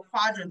those 4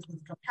 quadrants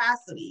with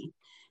capacity.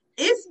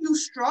 If you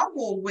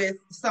struggle with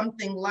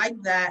something like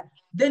that,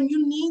 then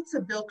you need to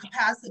build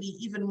capacity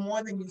even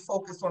more than you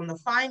focus on the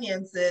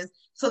finances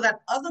so that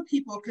other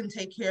people can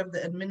take care of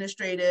the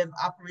administrative,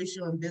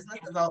 operational, and business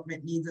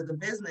development needs of the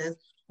business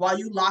while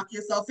you lock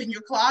yourself in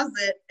your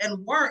closet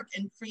and work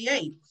and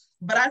create.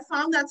 But I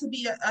found that to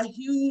be a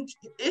huge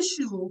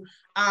issue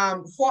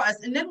for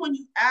us. And then when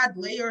you add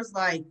layers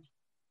like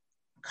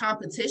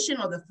competition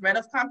or the threat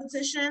of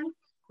competition,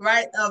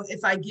 right? Of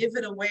if I give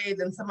it away,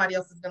 then somebody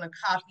else is going to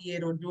copy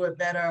it or do it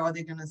better, or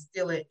they're going to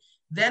steal it.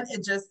 Then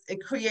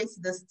it creates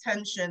this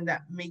tension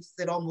that makes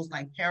it almost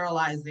like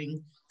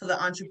paralyzing for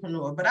the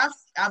entrepreneur. But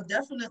I've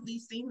definitely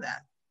seen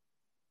that.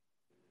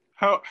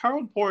 How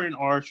important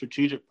are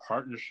strategic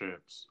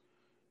partnerships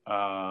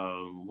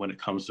when it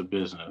comes to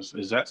business?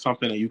 Is that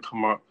something that you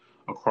come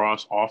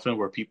across often,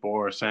 where people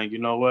are saying, you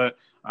know what,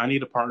 I need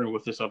to partner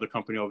with this other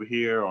company over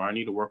here, or I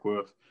need to work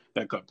with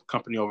that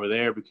company over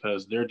there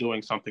because they're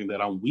doing something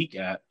that I'm weak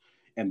at,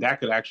 and that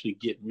could actually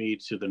get me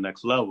to the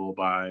next level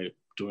by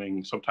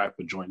doing some type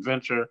of joint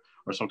venture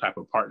or some type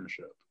of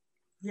partnership?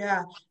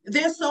 Yeah,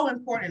 they're so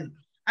important.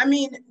 I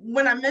mean,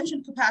 when I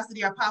mentioned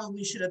capacity, I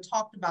probably should have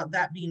talked about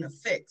that being a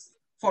fix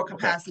for Okay.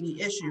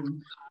 capacity issue,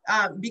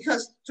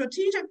 because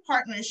strategic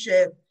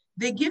partnership,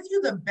 they give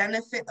you the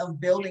benefit of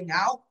building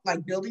out,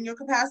 like building your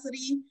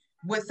capacity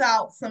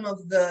without some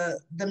of the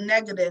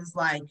negatives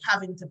like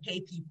having to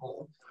pay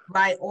people,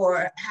 right?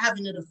 Or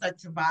having it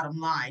affect your bottom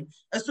line.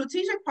 A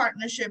strategic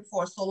partnership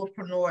for a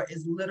solopreneur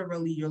is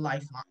literally your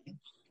lifeline,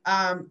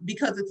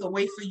 because it's a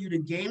way for you to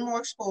gain more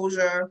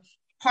exposure,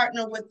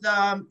 partner with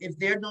them if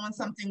they're doing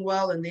something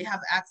well and they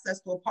have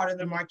access to a part of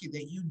the market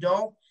that you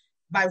don't.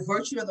 By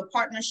virtue of the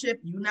partnership,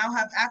 you now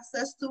have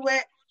access to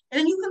it, and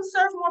then you can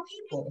serve more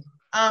people.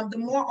 The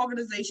more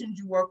organizations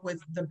you work with,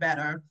 the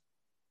better.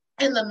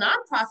 In the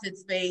nonprofit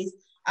space,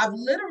 I've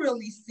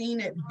literally seen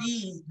it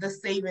be the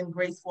saving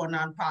grace for a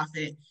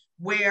nonprofit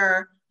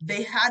where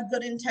they had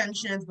good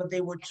intentions, but they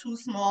were too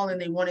small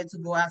and they wanted to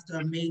go after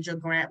a major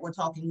grant. We're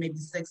talking maybe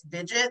 6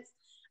 digits.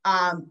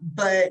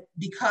 But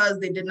because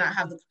they did not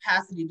have the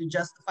capacity to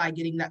justify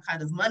getting that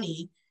kind of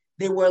money,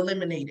 they were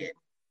eliminated.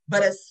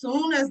 But as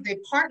soon as they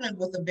partnered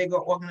with a bigger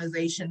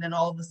organization, then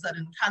all of a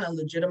sudden kind of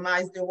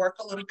legitimized their work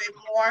a little bit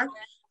more.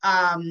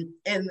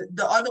 And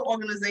the other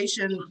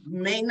organization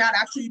may not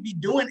actually be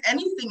doing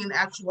anything in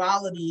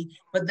actuality,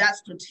 but that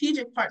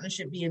strategic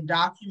partnership being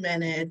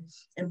documented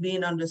and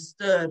being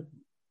understood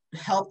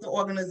help the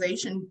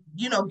organization,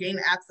 gain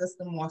access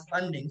to more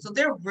funding. So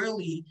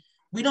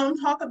we don't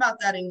talk about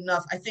that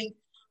enough. I think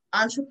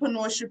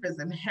entrepreneurship is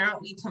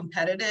inherently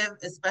competitive,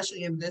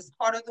 especially in this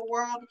part of the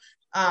world,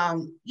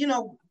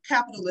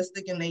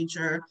 capitalistic in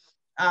nature.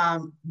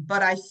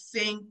 But I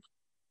think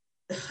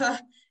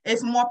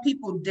if more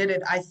people did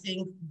it, I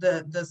think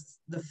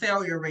the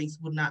failure rates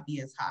would not be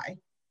as high.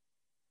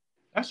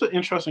 That's an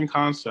interesting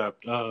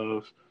concept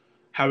of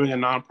having a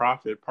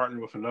nonprofit partner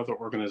with another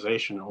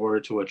organization in order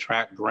to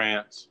attract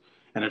grants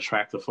and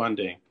attract the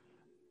funding.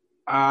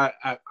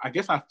 I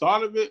guess I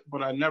thought of it,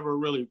 but I never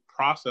really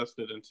processed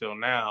it until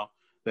now,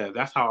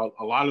 that's how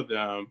a lot of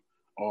them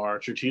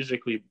are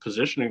strategically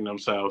positioning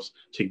themselves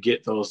to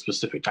get those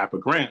specific type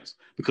of grants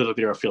because of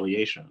their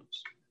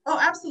affiliations. Oh,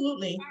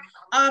 absolutely.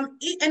 And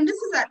this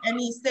is at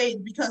any stage,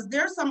 because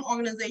there are some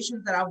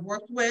organizations that I've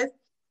worked with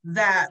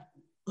that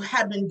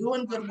had been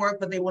doing good work,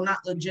 but they were not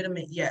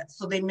legitimate yet.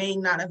 So they may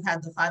not have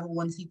had the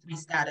 501c3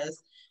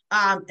 status.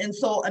 And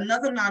so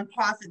another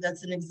nonprofit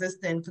that's in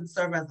existence could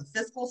serve as a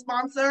fiscal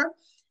sponsor.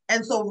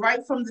 And so right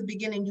from the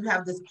beginning, you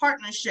have this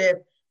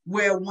partnership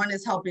where one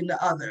is helping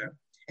the other.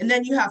 And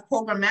then you have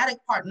programmatic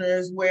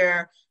partners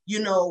where,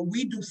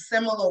 we do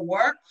similar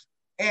work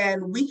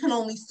and we can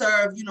only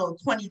serve,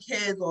 20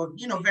 kids or,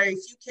 very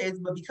few kids.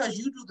 But because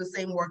you do the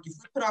same work, if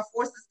we put our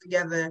forces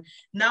together,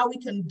 now we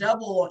can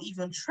double or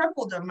even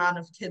triple the amount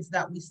of kids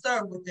that we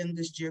serve within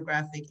this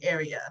geographic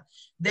area.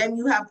 Then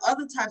you have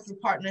other types of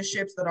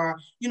partnerships that are,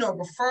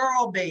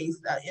 referral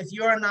based. If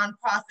you're a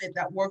nonprofit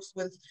that works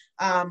with,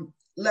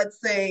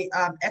 let's say,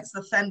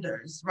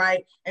 ex-offenders,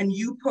 right? And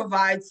you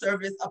provide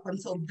service up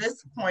until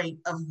this point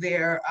of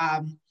their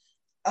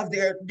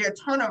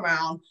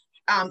turnaround.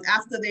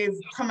 After they've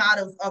come out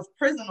of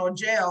prison or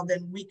jail,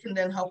 then we can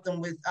then help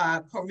them with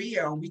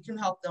career, or we can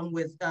help them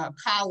with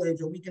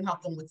college, or we can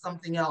help them with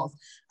something else.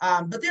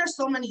 But there are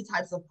so many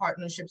types of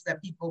partnerships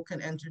that people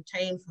can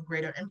entertain for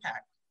greater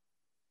impact.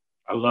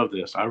 I love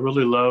this. I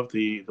really love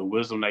the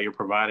wisdom that you're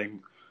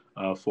providing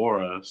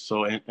for us.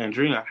 So,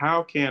 Andrina,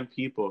 how can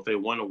people, if they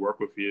want to work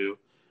with you,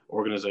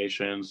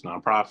 organizations,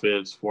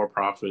 nonprofits,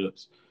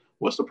 for-profits,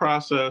 What's the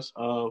process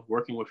of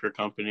working with your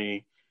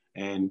company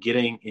and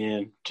getting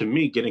in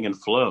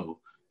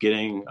flow,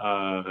 getting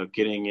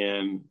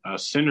in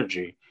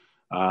synergy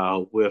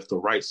with the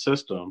right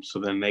system, so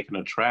then they can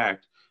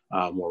attract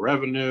more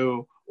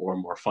revenue or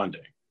more funding?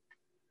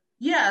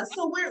 Yeah,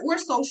 so we're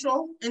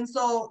social, and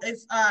so if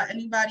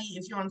anybody,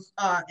 if you're on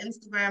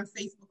Instagram,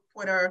 Facebook,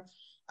 Twitter,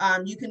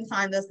 you can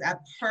find us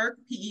at PERK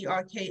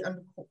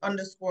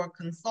underscore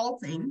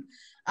consulting.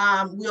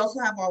 We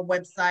also have our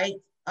website,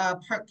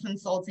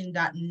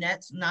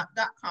 perkconsulting.net, not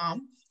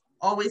 .com.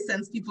 Always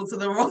sends people to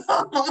the wrong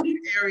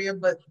area,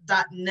 but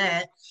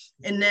 .net.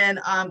 And then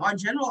our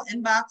general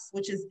inbox,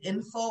 which is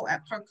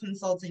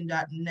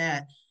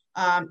info@perkconsulting.net.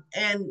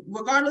 And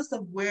regardless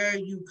of where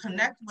you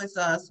connect with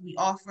us, we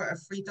offer a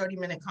free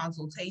 30-minute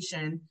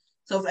consultation.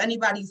 So if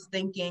anybody's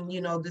thinking,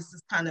 this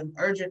is kind of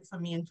urgent for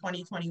me in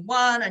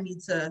 2021, I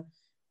need to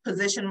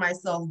position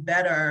myself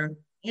better,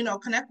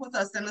 connect with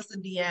us, send us a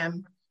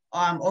DM,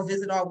 or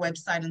visit our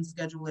website and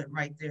schedule it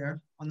right there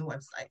on the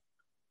website.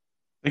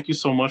 Thank you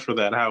so much for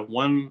that. I have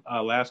one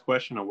last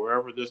question, and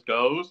wherever this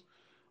goes,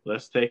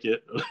 let's take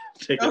it.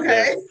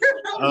 Okay.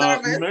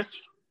 There.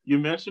 You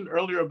mentioned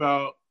earlier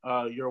about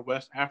you're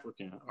West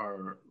African,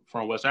 or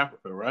from West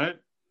Africa, right?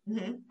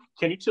 Mm-hmm.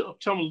 Can you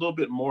tell me a little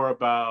bit more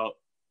about,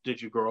 did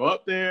you grow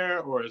up there,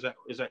 or is that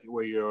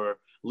where your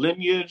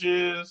lineage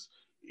is?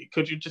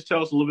 Could you just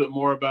tell us a little bit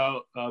more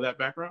about that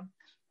background?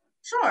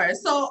 Sure.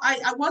 So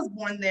I was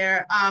born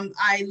there.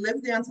 I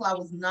lived there until I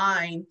was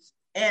 9.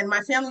 And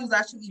my family was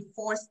actually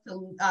forced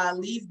to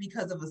leave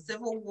because of a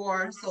civil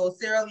war. So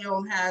Sierra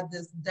Leone had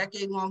this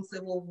decade-long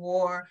civil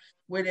war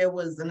where there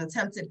was an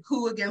attempted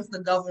coup against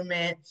the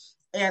government.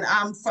 And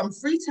I'm from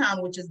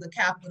Freetown, which is the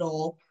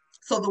capital.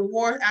 So the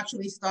war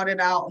actually started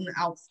out on the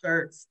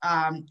outskirts.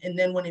 And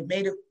then when it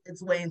made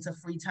its way into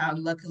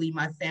Freetown, luckily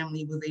my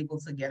family was able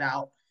to get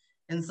out.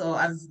 And so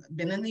I've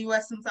been in the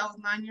US since I was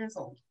 9 years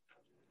old.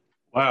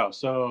 Wow.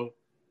 So,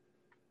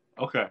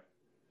 okay.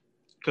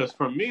 Because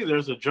for me,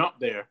 there's a jump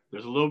there.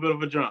 There's a little bit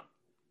of a jump.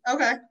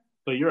 Okay.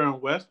 So you're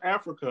in West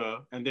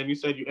Africa, and then you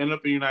said you end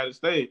up in the United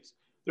States.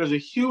 There's a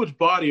huge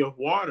body of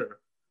water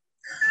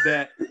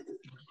that,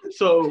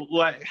 so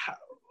like,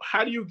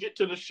 how do you get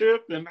to the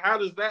ship, and how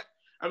do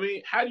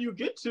you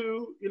get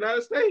to the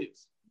United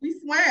States? We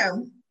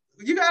swam.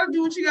 You got to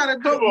do what you got to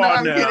do. Come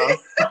on now.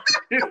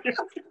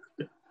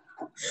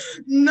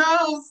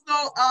 No,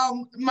 so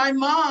my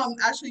mom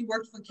actually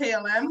worked for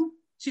KLM.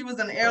 She was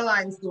an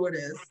airline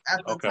stewardess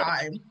at the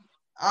time.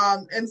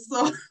 And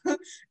so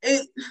I'm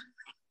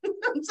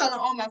telling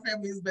all my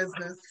family's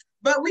business,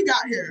 but we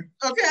got here.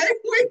 Okay.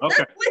 All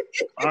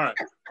right,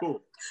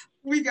 cool.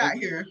 We got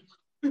here.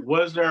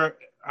 Was there,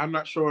 I'm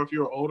not sure if you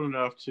were old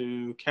enough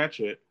to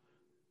catch it,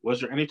 was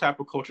there any type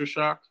of culture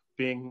shock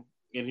being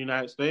in the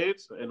United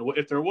States? And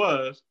if there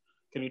was,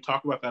 can you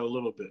talk about that a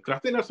little bit? Because I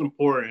think that's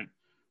important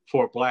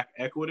for Black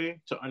equity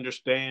to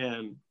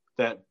understand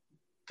that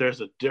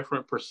there's a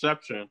different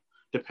perception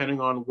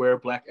depending on where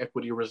Black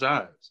equity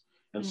resides.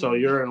 And so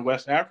you're in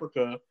West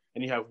Africa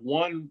and you have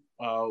one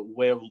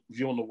way of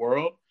viewing the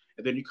world,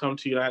 and then you come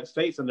to the United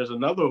States and there's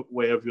another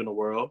way of viewing the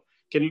world.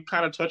 Can you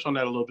kind of touch on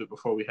that a little bit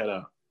before we head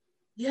out?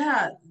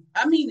 Yeah,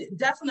 I mean,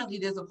 definitely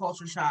there's a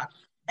culture shock.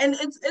 And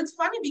it's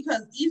funny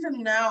because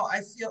even now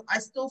I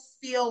still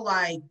feel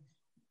like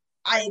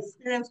I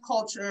experience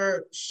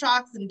culture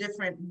shocks in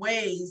different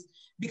ways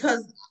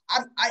because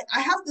I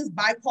have this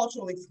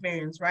bicultural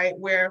experience, right?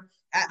 Where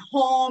at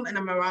home and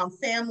I'm around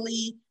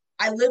family,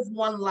 I live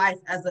one life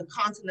as a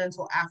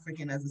continental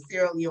African, as a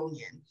Sierra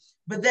Leonean.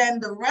 But then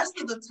the rest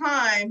of the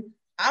time,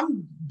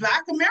 I'm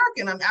Black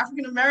American. I'm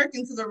African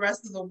American to the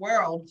rest of the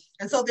world.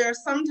 And so there are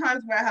some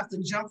times where I have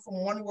to jump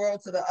from one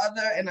world to the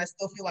other, and I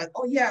still feel like,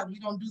 oh yeah, we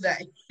don't do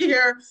that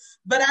here.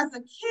 But as a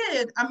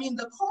kid, I mean,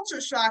 the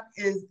culture shock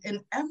is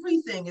in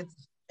everything. It's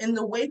in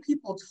the way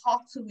people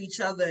talk to each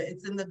other.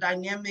 It's in the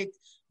dynamic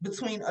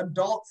between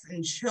adults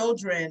and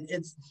children.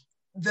 It's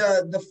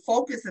the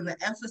focus and the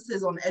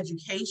emphasis on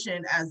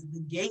education as the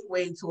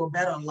gateway to a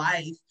better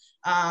life.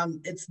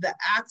 It's the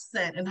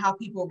accent and how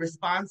people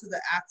respond to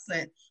the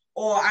accent.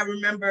 Or I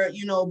remember,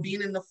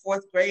 being in the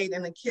 4th grade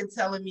and a kid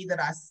telling me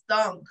that I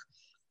stunk.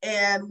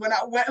 And when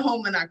I went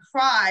home and I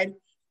cried,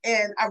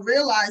 and I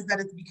realized that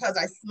it's because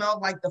I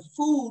smelled like the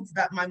foods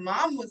that my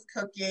mom was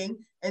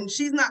cooking, and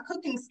she's not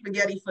cooking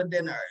spaghetti for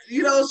dinner.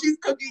 She's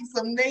cooking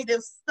some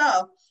native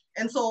stuff.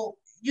 And so,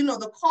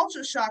 the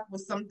culture shock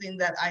was something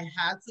that I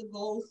had to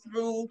go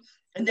through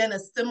and then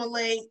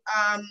assimilate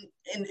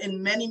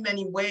in many,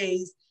 many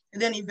ways.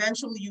 And then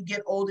eventually you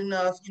get old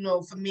enough,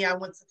 for me, I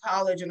went to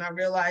college and I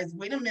realized,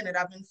 wait a minute,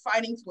 I've been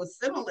fighting to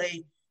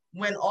assimilate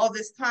when all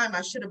this time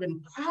I should have been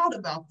proud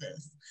about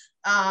this.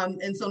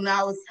 And so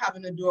now it's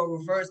having to do a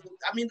reverse.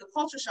 I mean, the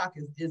culture shock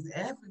is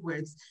everywhere.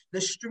 It's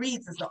the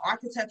streets, it's the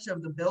architecture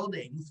of the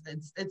buildings.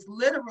 It's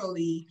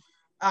literally,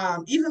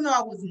 even though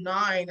I was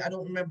 9, I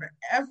don't remember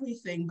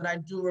everything, but I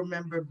do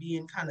remember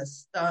being kind of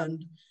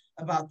stunned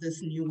about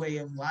this new way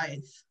of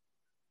life.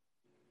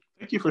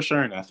 Thank you for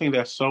sharing that. I think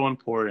that's so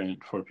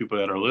important for people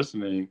that are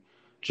listening,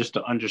 just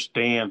to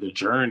understand the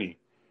journey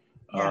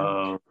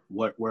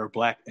where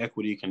Black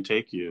equity can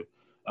take you.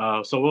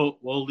 So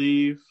we'll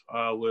leave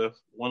with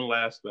one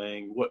last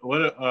thing.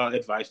 What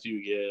advice do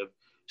you give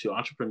to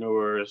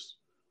entrepreneurs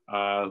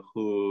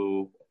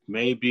who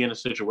may be in a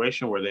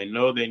situation where they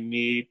know they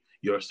need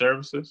your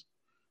services?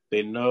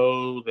 They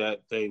know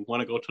that they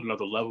want to go to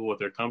another level with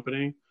their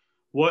company.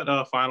 What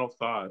final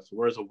thoughts,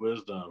 words of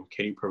wisdom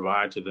can you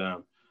provide to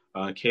them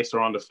in case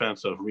they're on the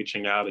fence of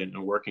reaching out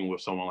and working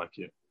with someone like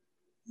you?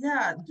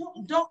 Yeah,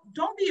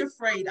 don't be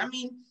afraid. I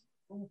mean,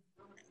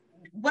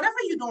 whatever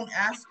you don't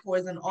ask for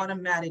is an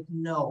automatic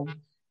no.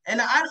 And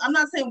I'm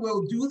not saying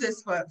we'll do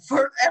this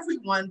for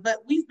everyone, but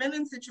we've been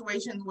in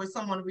situations where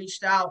someone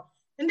reached out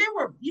and they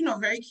were,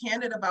 very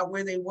candid about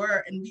where they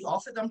were, and we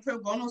offered them pro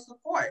bono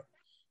support.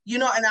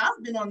 And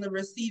I've been on the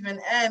receiving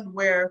end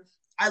where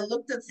I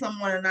looked at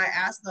someone and I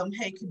asked them,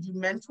 hey, could you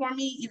mentor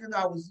me? Even though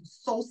I was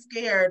so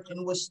scared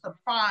and was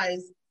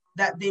surprised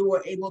that they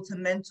were able to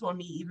mentor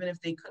me, even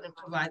if they couldn't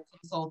provide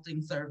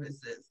consulting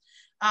services.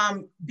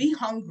 Be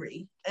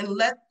hungry and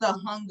let the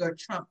hunger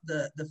trump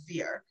the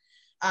fear.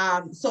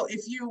 So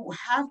if you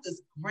have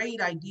this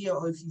great idea,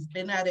 or if you've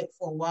been at it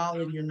for a while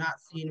and you're not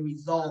seeing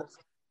results,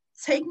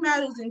 take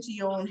matters into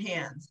your own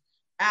hands.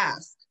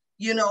 Ask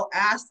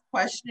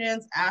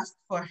questions, ask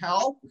for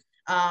help.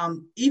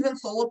 Even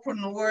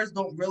solopreneurs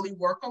don't really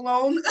work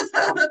alone.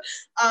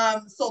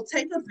 So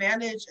take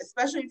advantage,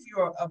 especially if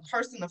you're a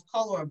person of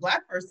color or a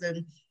Black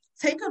person,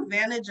 take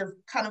advantage of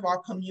kind of our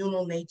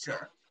communal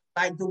nature,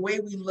 like the way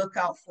we look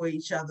out for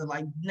each other,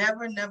 like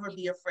never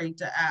be afraid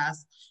to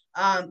ask,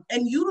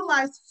 and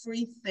utilize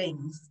free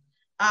things.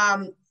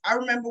 I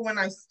remember when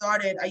I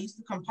started, I used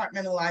to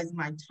compartmentalize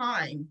my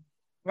time,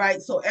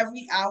 right? So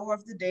every hour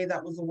of the day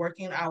that was a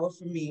working hour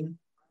for me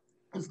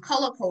was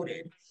color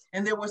coded.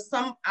 And there were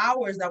some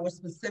hours that were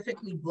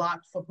specifically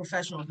blocked for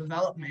professional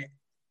development.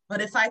 But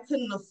if I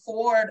couldn't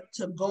afford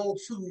to go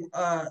to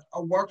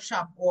a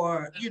workshop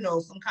or,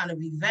 some kind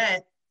of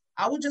event,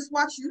 I would just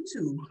watch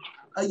YouTube,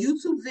 a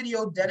YouTube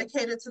video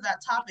dedicated to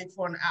that topic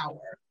for an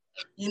hour,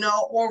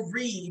 or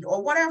read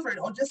or whatever,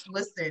 or just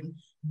listen.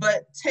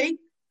 But take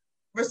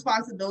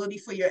responsibility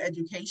for your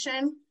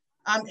education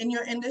in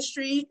your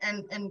industry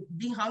and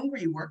be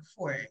hungry, work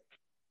for it.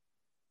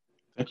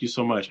 Thank you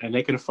so much. And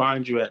they can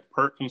find you at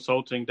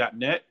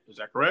perkconsulting.net. Is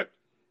that correct?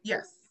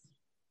 Yes.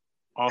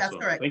 Awesome.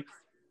 That's correct.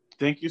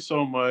 Thank you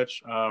so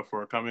much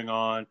for coming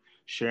on,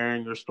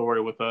 sharing your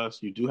story with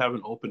us. You do have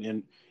an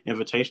open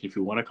invitation if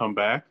you want to come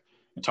back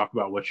and talk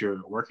about what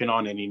you're working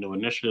on, any new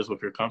initiatives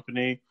with your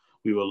company.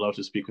 We would love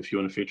to speak with you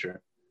in the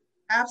future.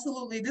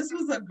 Absolutely. This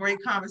was a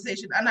great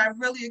conversation. And I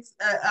really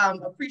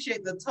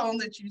appreciate the tone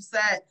that you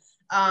set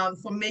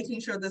for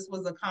making sure this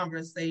was a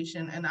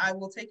conversation. And I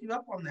will take you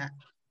up on that.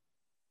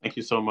 Thank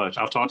you so much.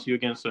 I'll talk to you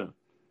again soon.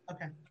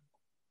 Okay.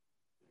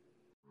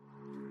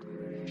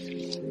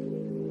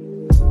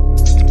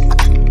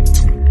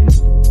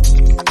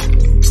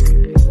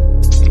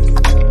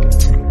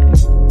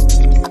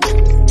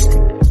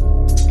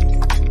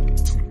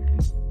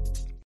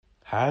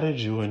 How did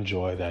you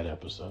enjoy that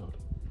episode?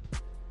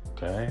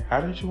 Okay. How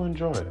did you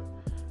enjoy it?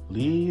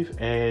 Leave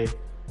a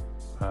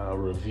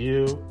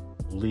review,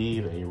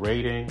 leave a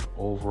rating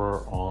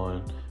over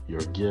on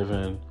your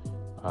given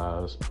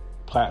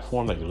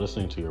platform that you're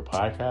listening to your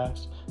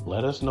podcast.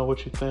 Let us know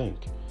what you think.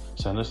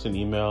 Send us an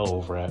email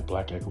over at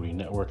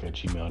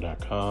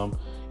blackequitynetwork@gmail.com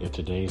if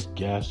today's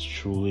guest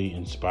truly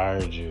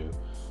inspired you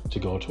to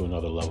go to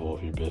another level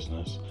of your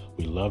business.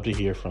 We'd love to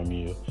hear from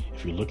you.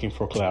 If you're looking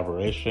for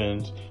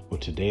collaborations with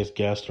today's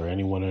guest or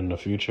anyone in the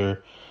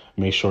future,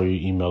 make sure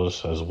you email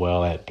us as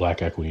well at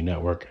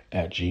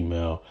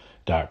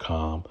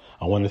blackequitynetwork@gmail.com.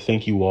 I want to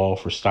thank you all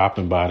for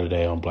stopping by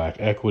today on Black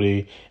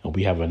Equity, and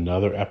we have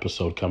another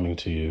episode coming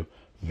to you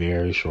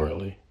very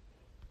shortly.